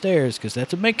down the stairs because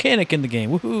that's a mechanic in the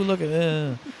game. Woohoo! Look at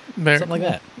that. Very Something like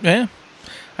that. Yeah,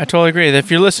 I totally agree. If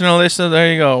you're listening to this,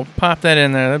 there you go. Pop that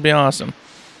in there. That'd be awesome.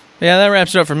 Yeah, that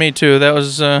wraps it up for me too. That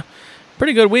was a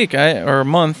pretty good week, or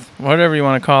month, whatever you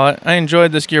want to call it. I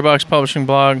enjoyed this Gearbox Publishing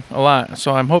blog a lot,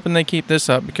 so I'm hoping they keep this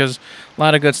up because a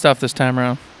lot of good stuff this time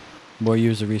around. More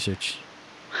years of research.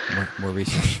 More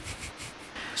research.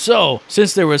 So,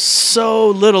 since there was so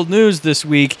little news this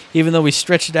week, even though we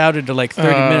stretched it out into like 30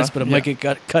 minutes, but it might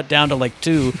get cut down to like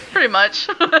 2, Pretty much.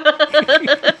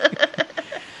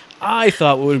 I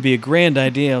thought what would be a grand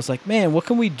idea. I was like, man, what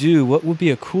can we do? What would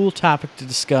be a cool topic to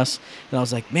discuss? And I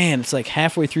was like, man, it's like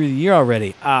halfway through the year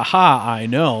already. Aha, I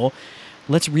know.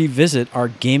 Let's revisit our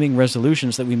gaming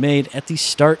resolutions that we made at the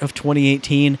start of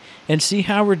 2018 and see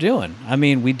how we're doing. I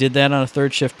mean, we did that on a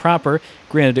Third Shift proper.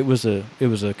 Granted, it was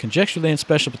a Conjecture Land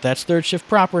special, but that's Third Shift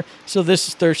proper. So this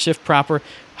is Third Shift proper.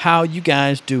 How you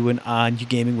guys doing on your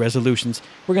gaming resolutions?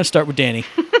 We're going to start with Danny.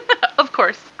 Of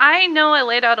course. I know I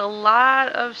laid out a lot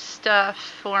of stuff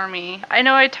for me. I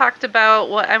know I talked about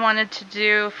what I wanted to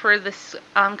do for this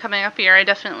coming up year. I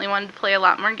definitely wanted to play a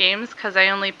lot more games because I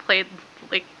only played,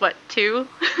 2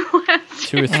 last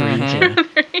 2 or 3. Mhm.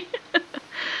 Yeah.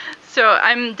 So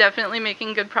I'm definitely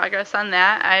making good progress on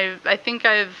that. I think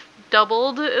I've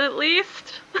doubled at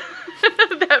least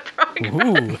that progress.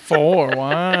 Ooh, 4.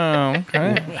 Wow.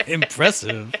 Okay.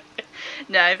 impressive.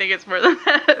 No, I think it's more than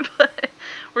that, but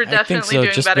we're I think definitely so,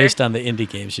 doing just better. based on the indie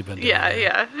games you've been doing.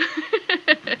 Yeah.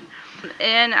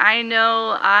 And I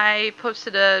know I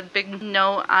posted a big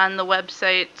note on the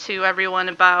website to everyone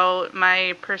about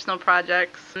my personal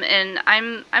projects, and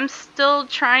I'm still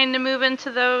trying to move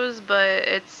into those, but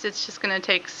it's just gonna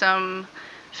take some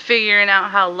figuring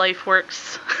out how life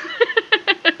works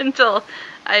until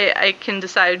I can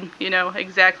decide,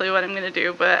 exactly what I'm gonna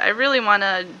do. But I really want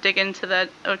to dig into that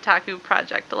otaku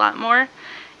project a lot more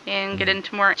and get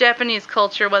into more Japanese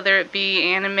culture, whether it be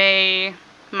anime,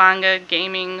 manga,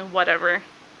 gaming, whatever.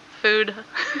 Food.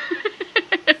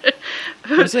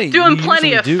 was say, Doing you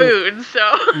plenty of usually food,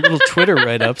 so Little Twitter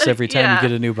write-ups every time Yeah. you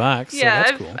get a new box. yeah,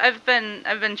 so that's cool.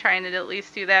 I've been trying to at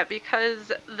least do that because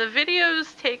the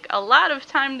videos take a lot of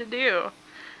time to do.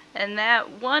 And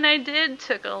that one I did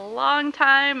took a long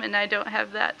time, and I don't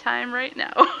have that time right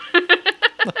now.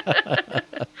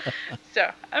 So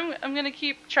I'm gonna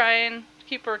keep trying,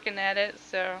 keep working at it.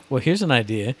 So Well, here's an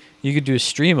idea. You could do a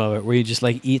stream of it where you just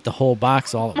eat the whole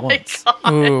box all at once.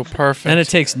 Ooh, perfect. Then it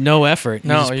takes no effort.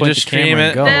 no, you you point just the camera stream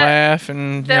and it, go. laugh,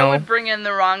 and that would bring in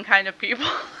the wrong kind of people.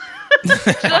 Just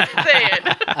saying.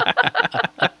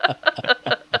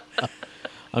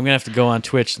 I'm gonna have to go on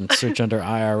Twitch and search under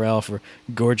IRL for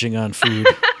gorging on food.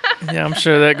 yeah, I'm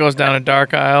sure that goes down a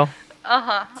dark aisle.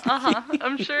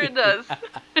 I'm sure it does.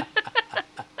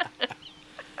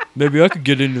 Maybe I could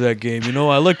get into that game.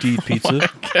 I like to eat pizza.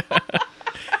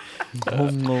 Oh,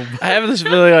 no. I have this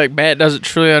feeling like Matt doesn't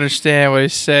truly understand what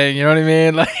he's saying. You know what I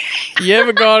mean? Like, you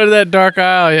haven't gone to that dark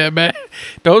aisle yet, Matt.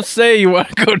 Don't say you want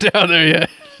to go down there yet.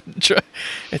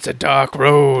 It's a dark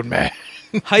road, man.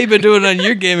 How you been doing on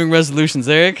your gaming resolutions,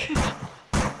 Eric?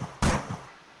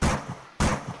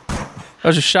 That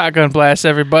was a shotgun blast,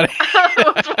 everybody,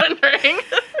 I was wondering.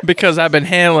 because I've been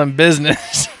handling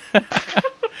business.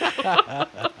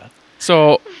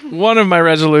 So, one of my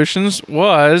resolutions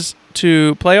was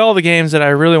to play all the games that I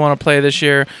really want to play this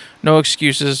year. No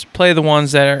excuses. Play the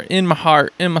ones that are in my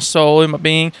heart, in my soul, in my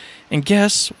being. And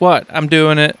guess what? I'm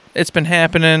doing it. It's been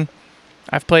happening.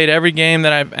 I've played every game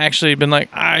that I've actually been like,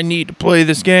 I need to play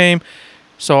this game.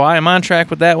 So I am on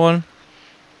track with that one.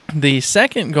 The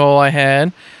second goal I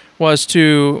had was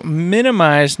to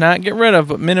minimize, not get rid of,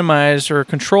 but minimize or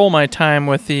control my time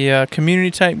with the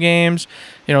community type games,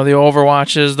 the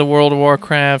Overwatches, the World of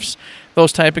Warcrafts,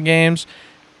 those type of games.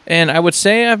 And I would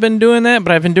say I've been doing that,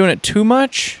 but I've been doing it too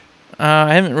much.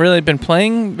 I haven't really been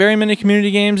playing very many community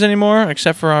games anymore,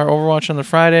 except for our Overwatch on the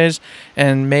Fridays,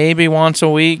 and maybe once a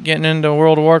week getting into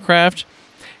World of Warcraft.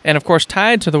 And of course,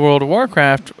 tied to the World of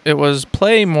Warcraft, it was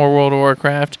play more World of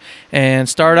Warcraft and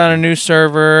start on a new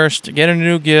server, get a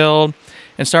new guild.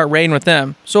 and start raiding with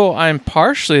them. So I'm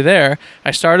partially there.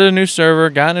 I started a new server,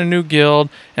 got in a new guild,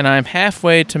 and I'm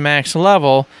halfway to max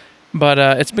level, but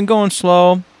it's been going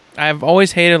slow. I've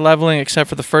always hated leveling except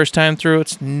for the first time through.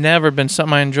 It's never been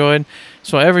something I enjoyed.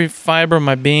 So every fiber of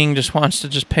my being just wants to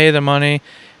just pay the money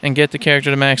and get the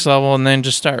character to max level and then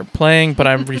just start playing. But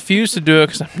I refuse to do it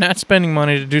because I'm not spending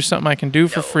money to do something I can do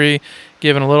for free,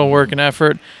 given a little work and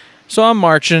effort. So I'm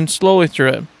marching slowly through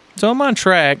it. So I'm on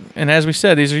track. And as we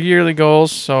said, these are yearly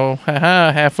goals. So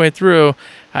halfway through,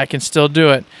 I can still do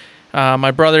it.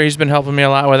 My brother, he's been helping me a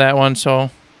lot with that one. So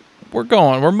we're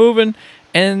going. We're moving.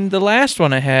 And the last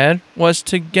one I had was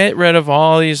to get rid of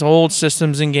all these old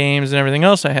systems and games and everything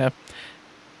else I have.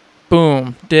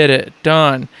 Boom. Did it.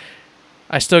 Done.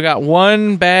 I still got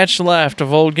one batch left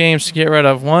of old games to get rid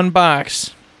of. One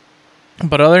box.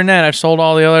 But other than that, I've sold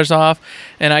all the others off.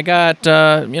 And I got,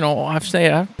 I've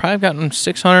probably gotten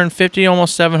 $650,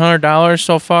 almost $700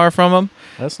 so far from them.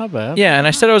 That's not bad. Yeah, and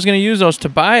I said I was going to use those to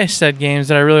buy said games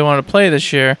that I really wanted to play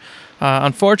this year.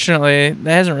 Unfortunately,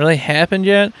 that hasn't really happened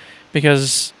yet,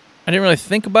 because I didn't really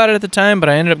think about it at the time, but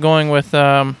I ended up going with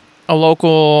a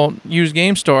local used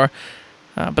game store.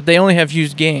 But they only have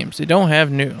used games. They don't have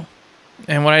new.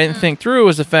 And what I didn't think through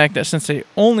was the fact that since they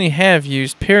only have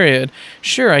used, period,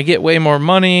 sure, I get way more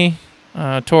money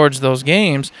towards those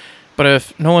games, but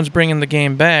if no one's bringing the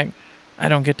game back, I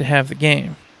don't get to have the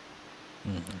game.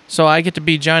 Mm-hmm. So I get to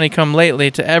be Johnny-come-lately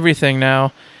to everything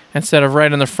now, instead of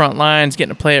right on the front lines,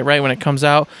 getting to play it right when it comes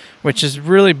out, which is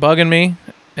really bugging me.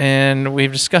 And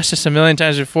we've discussed this a million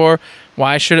times before.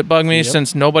 Why should it bug me? Yep.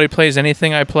 Since nobody plays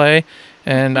anything I play,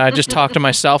 and I just talk to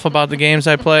myself about the games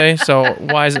I play, so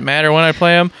why does it matter when I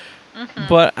play them? Mm-hmm.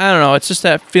 But I don't know. It's just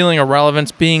that feeling of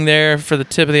relevance, being there for the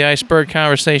tip of the iceberg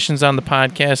conversations on the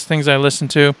podcast, things I listen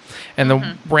to, and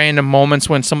the random moments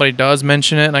when somebody does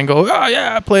mention it, and I go, oh,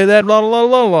 yeah, I play that, blah, blah,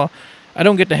 blah, blah. I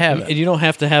don't get to have it. And you don't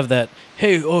have to have that,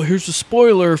 hey, here's a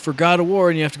spoiler for God of War,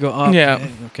 and you have to go,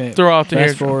 okay. Throw off the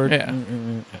fast forward. Yeah.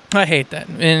 I hate that.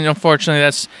 And unfortunately,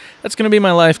 that's going to be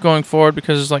my life going forward,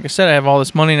 because, like I said, I have all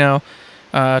this money now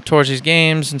towards these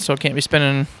games, and so I can't be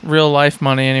spending real life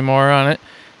money anymore on it.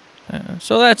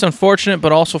 So that's unfortunate,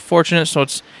 but also fortunate. So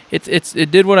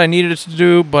it did what I needed it to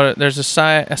do, but there's a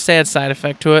sad side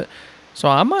effect to it. So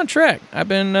I'm on track. I've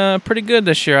been pretty good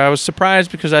this year. I was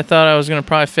surprised because I thought I was going to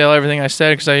probably fail everything I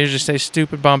said, because I usually say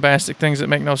stupid, bombastic things that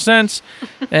make no sense.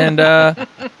 And, I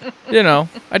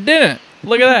didn't.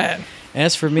 Look at that.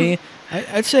 As for me,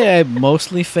 I'd say I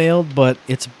mostly failed, but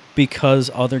it's because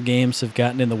other games have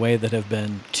gotten in the way that have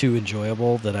been too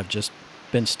enjoyable that I've just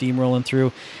been steamrolling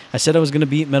through. I said I was going to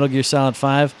beat Metal Gear Solid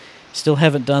 5. Still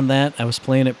haven't done that. I was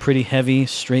playing it pretty heavy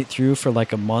straight through for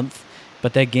like a month.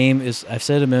 But that game is, I've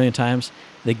said it a million times,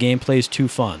 the gameplay is too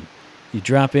fun. You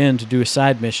drop in to do a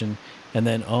side mission, and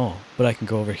then, but I can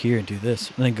go over here and do this,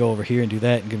 and then go over here and do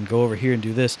that, and then go over here and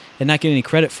do this, and not get any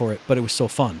credit for it, but it was so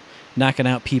fun. Knocking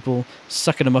out people,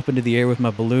 sucking them up into the air with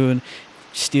my balloon,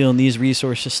 stealing these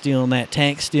resources, stealing that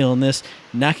tank, stealing this,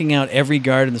 knocking out every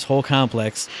guard in this whole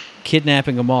complex,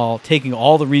 kidnapping them all, taking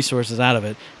all the resources out of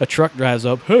it. A truck drives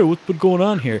up, hey, what's been going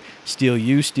on here? Steal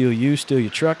you, steal your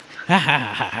truck. Ha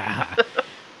ha ha ha ha.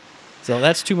 So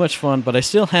that's too much fun, but I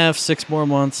still have 6 more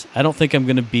months. I don't think I'm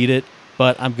going to beat it,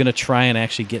 but I'm going to try and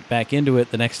actually get back into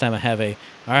it the next time I have all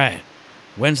right,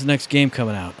 when's the next game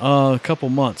coming out? A couple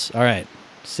months. All right,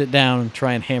 sit down and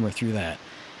try and hammer through that.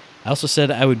 I also said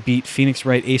I would beat Phoenix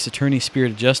Wright Ace Attorney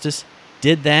Spirit of Justice.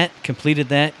 Did that, completed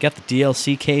that, got the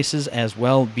DLC cases as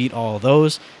well, beat all of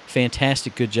those.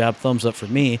 Fantastic, good job, thumbs up for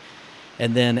me.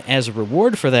 And then as a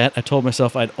reward for that, I told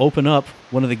myself I'd open up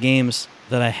one of the games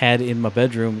that I had in my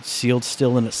bedroom, sealed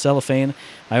still in its cellophane.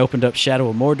 I opened up Shadow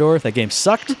of Mordor. That game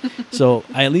sucked. So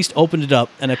I at least opened it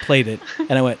up and I played it.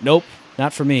 And I went, nope,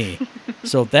 not for me.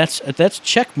 So that's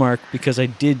check mark, because I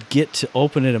did get to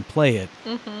open it and play it.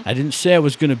 Mm-hmm. I didn't say I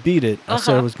was going to beat it. I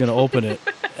said I was going to open it.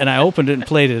 And I opened it and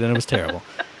played it, and it was terrible.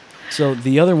 So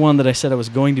the other one that I said I was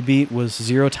going to beat was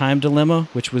Zero Time Dilemma,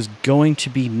 which was going to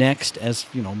be next as,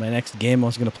 my next game I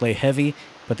was going to play heavy.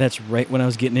 But that's right when I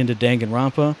was getting into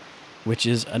Danganronpa, which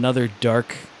is another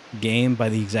dark game by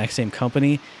the exact same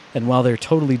company. And while they're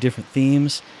totally different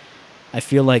themes, I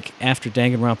feel like after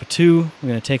Danganronpa 2, I'm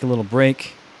going to take a little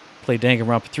break, play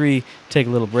Danganronpa 3, take a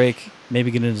little break,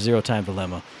 maybe get into Zero Time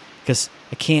Dilemma. Because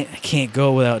I can't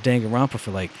go without Danganronpa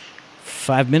for like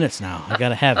 5 minutes now. I got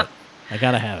to have it.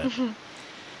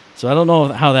 So I don't know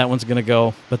how that one's going to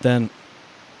go. But then,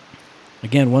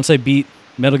 again, once I beat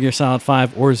Metal Gear Solid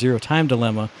 5 or Zero Time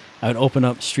Dilemma, I would open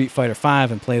up Street Fighter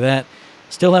 5 and play that.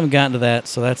 Still haven't gotten to that,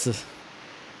 so that's a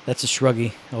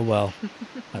shruggy. Oh well.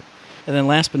 And then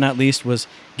last but not least was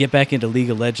get back into League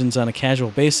of Legends on a casual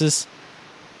basis.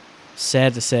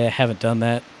 Sad to say I haven't done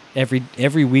that.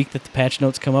 Every week that the patch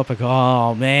notes come up, I go,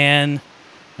 oh man,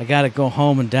 I got to go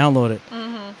home and download it.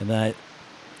 And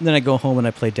then I go home and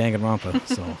I play Danganronpa.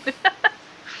 So.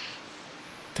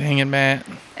 Dang it, Matt.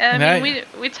 And I mean,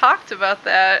 we talked about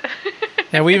that.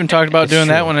 Yeah, we even talked about It's doing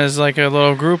that true. one as like a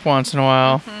little group once in a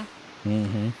while.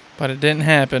 Mm-hmm. But it didn't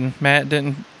happen. Matt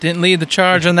didn't lead the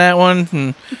charge on that one.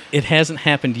 And It hasn't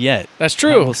happened yet. that's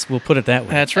true. We'll put it that way.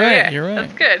 That's right. Okay, You're right.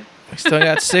 That's good. We still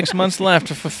got 6 months left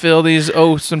to fulfill these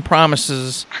oaths and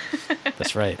promises.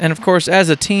 That's right. And of course, as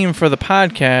a team for the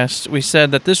podcast, we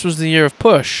said that this was the year of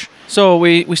push. So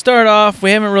we started off,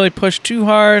 we haven't really pushed too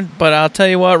hard, but I'll tell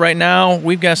you what, right now,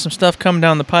 we've got some stuff coming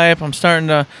down the pipe. I'm starting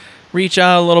to reach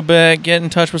out a little bit, get in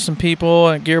touch with some people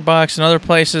at Gearbox and other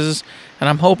places, and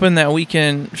I'm hoping that we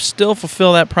can still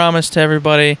fulfill that promise to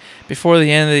everybody before the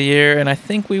end of the year, and I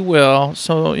think we will.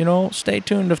 So, stay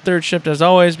tuned to Third Shift as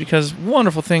always, because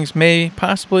wonderful things maybe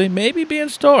be in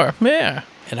store. Yeah.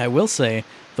 And I will say,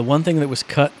 the one thing that was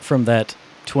cut from that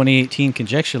 2018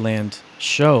 Conjectureland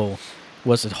show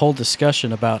was a whole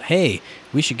discussion about, hey,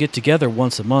 we should get together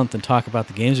once a month and talk about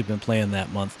the games we've been playing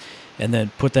that month, and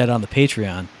then put that on the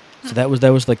Patreon. So that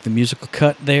was like the musical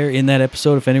cut there in that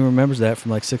episode, if anyone remembers that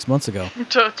from like 6 months ago.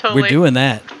 Totally. We're doing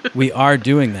that. We are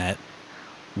doing that.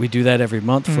 We do that every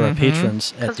month for our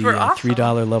patrons at 'Cause the we're awesome.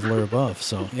 $3 level or above.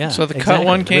 So, yeah. So the cut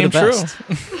one We're came the best.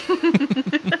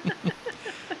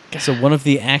 So one of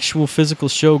the actual physical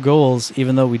show goals,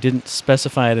 even though we didn't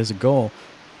specify it as a goal,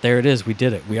 there it is. We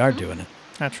did it. We are doing it.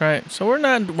 That's right. So we're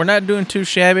not doing too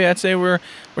shabby. I'd say we're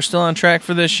still on track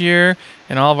for this year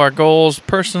and all of our goals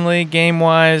personally,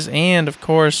 game-wise, and of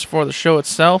course for the show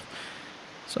itself.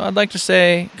 So I'd like to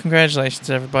say congratulations,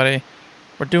 everybody.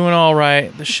 We're doing all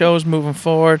right. The show's moving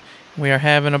forward. We are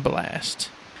having a blast.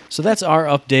 So that's our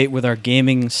update with our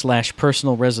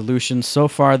gaming/personal resolutions so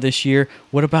far this year.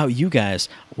 What about you guys?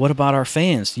 What about our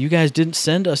fans? You guys didn't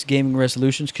send us gaming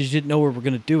resolutions because you didn't know where we're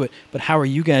going to do it. But how are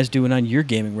you guys doing on your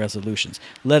gaming resolutions?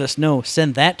 Let us know.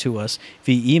 Send that to us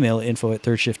via email,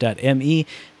 info@thirdshift.me,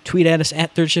 tweet at us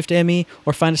at ThirdShiftME,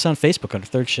 or find us on Facebook under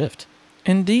Third Shift.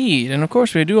 Indeed. And of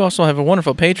course, we do also have a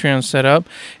wonderful Patreon set up.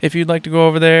 If you'd like to go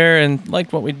over there and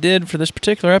like what we did for this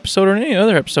particular episode or any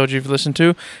other episode you've listened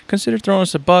to, consider throwing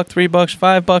us $1, $3,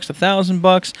 $5,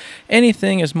 $1,000.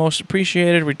 Anything is most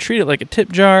appreciated. We treat it like a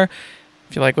tip jar.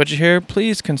 If you like what you hear,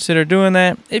 please consider doing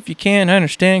that. If you can, I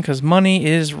understand, because money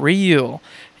is real.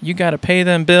 You got to pay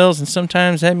them bills, and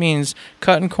sometimes that means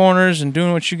cutting corners and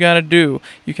doing what you got to do.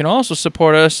 You can also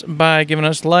support us by giving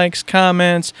us likes,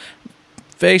 comments,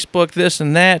 Facebook, this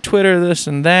and that, Twitter, this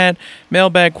and that,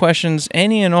 mailbag questions,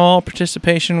 any and all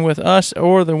participation with us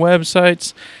or the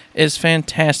websites is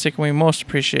fantastic. We most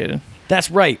appreciate it.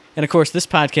 That's right. And of course, this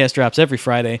podcast drops every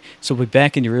Friday, so we'll be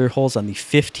back in your ear holes on the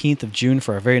 15th of June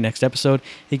for our very next episode.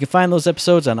 You can find those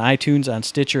episodes on iTunes, on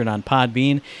Stitcher, and on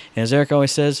Podbean. And as Eric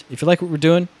always says, if you like what we're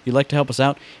doing, you'd like to help us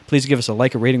out, please give us a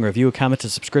like, a rating, a review, a comment, a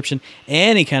subscription,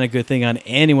 any kind of good thing on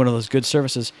any one of those good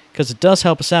services, because it does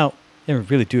help us out. And we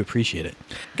really do appreciate it.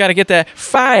 Got to get that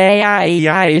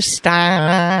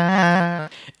 5-star.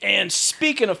 And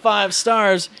speaking of 5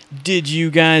 stars, did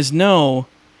you guys know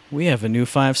we have a new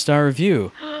 5-star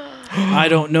review? I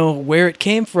don't know where it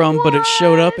came from, but it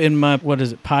showed up in my,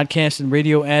 Podcast and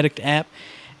Radio Addict app.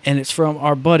 And it's from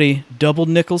our buddy, Double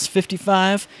Nickels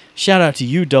 55. Shout out to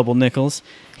you, Double Nickels.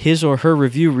 His or her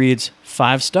review reads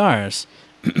 5 stars.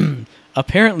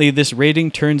 Apparently, this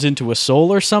rating turns into a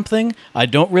soul or something. I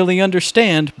don't really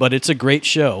understand, but it's a great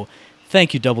show.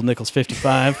 Thank you, Double Nickels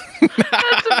 55.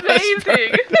 That's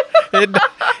amazing.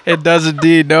 It does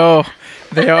indeed. No,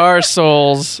 they are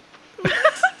souls.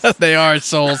 They are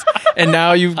souls. And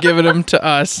now you've given them to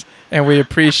us, and we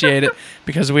appreciate it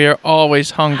because we are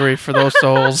always hungry for those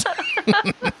souls.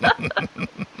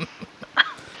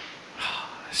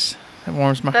 That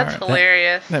warms my That's heart.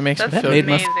 hilarious. that makes me That's That feel made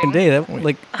my amazing. fucking day.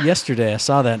 Like yesterday, I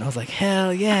saw that and I was like,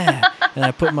 hell yeah! And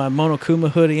I put my Monokuma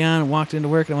hoodie on and walked into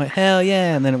work and I went, hell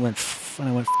yeah! And then it went, and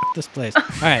I went, this place. All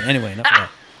right, anyway, enough of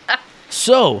that.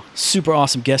 So, super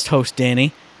awesome guest host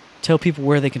Danny, tell people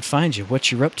where they can find you,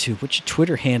 what you're up to, what's your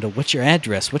Twitter handle, what's your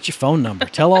address, what's your phone number.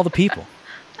 Tell all the people.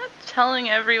 Telling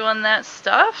everyone that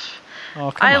stuff.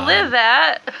 Oh, come I on. live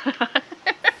that.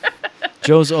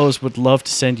 Joe's O's would love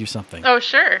to send you something. Oh,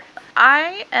 sure.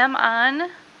 I am on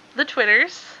the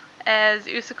Twitters as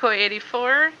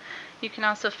Usakoi84. You can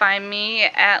also find me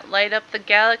at Light Up the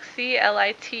Galaxy,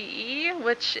 LITE,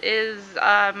 which is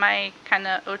my kind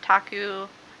of otaku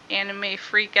anime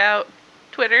freak out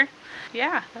Twitter.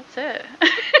 Yeah, that's it.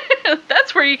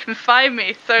 That's where you can find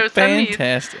me. So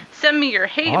Fantastic. send me your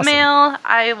hate Awesome. mail.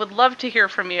 I would love to hear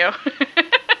from you.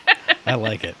 I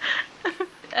like it.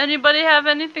 Anybody have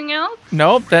anything else?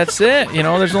 Nope, that's it. You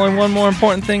know, there's only one more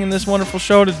important thing in this wonderful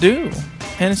show to do.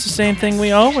 And it's the same thing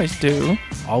we always do.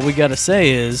 All we gotta say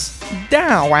is,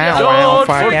 Down, wow, Don't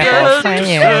wow, forget wow,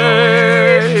 to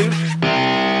wow.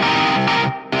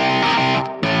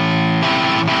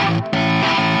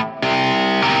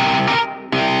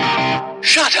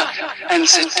 Shut up and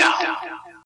sit down.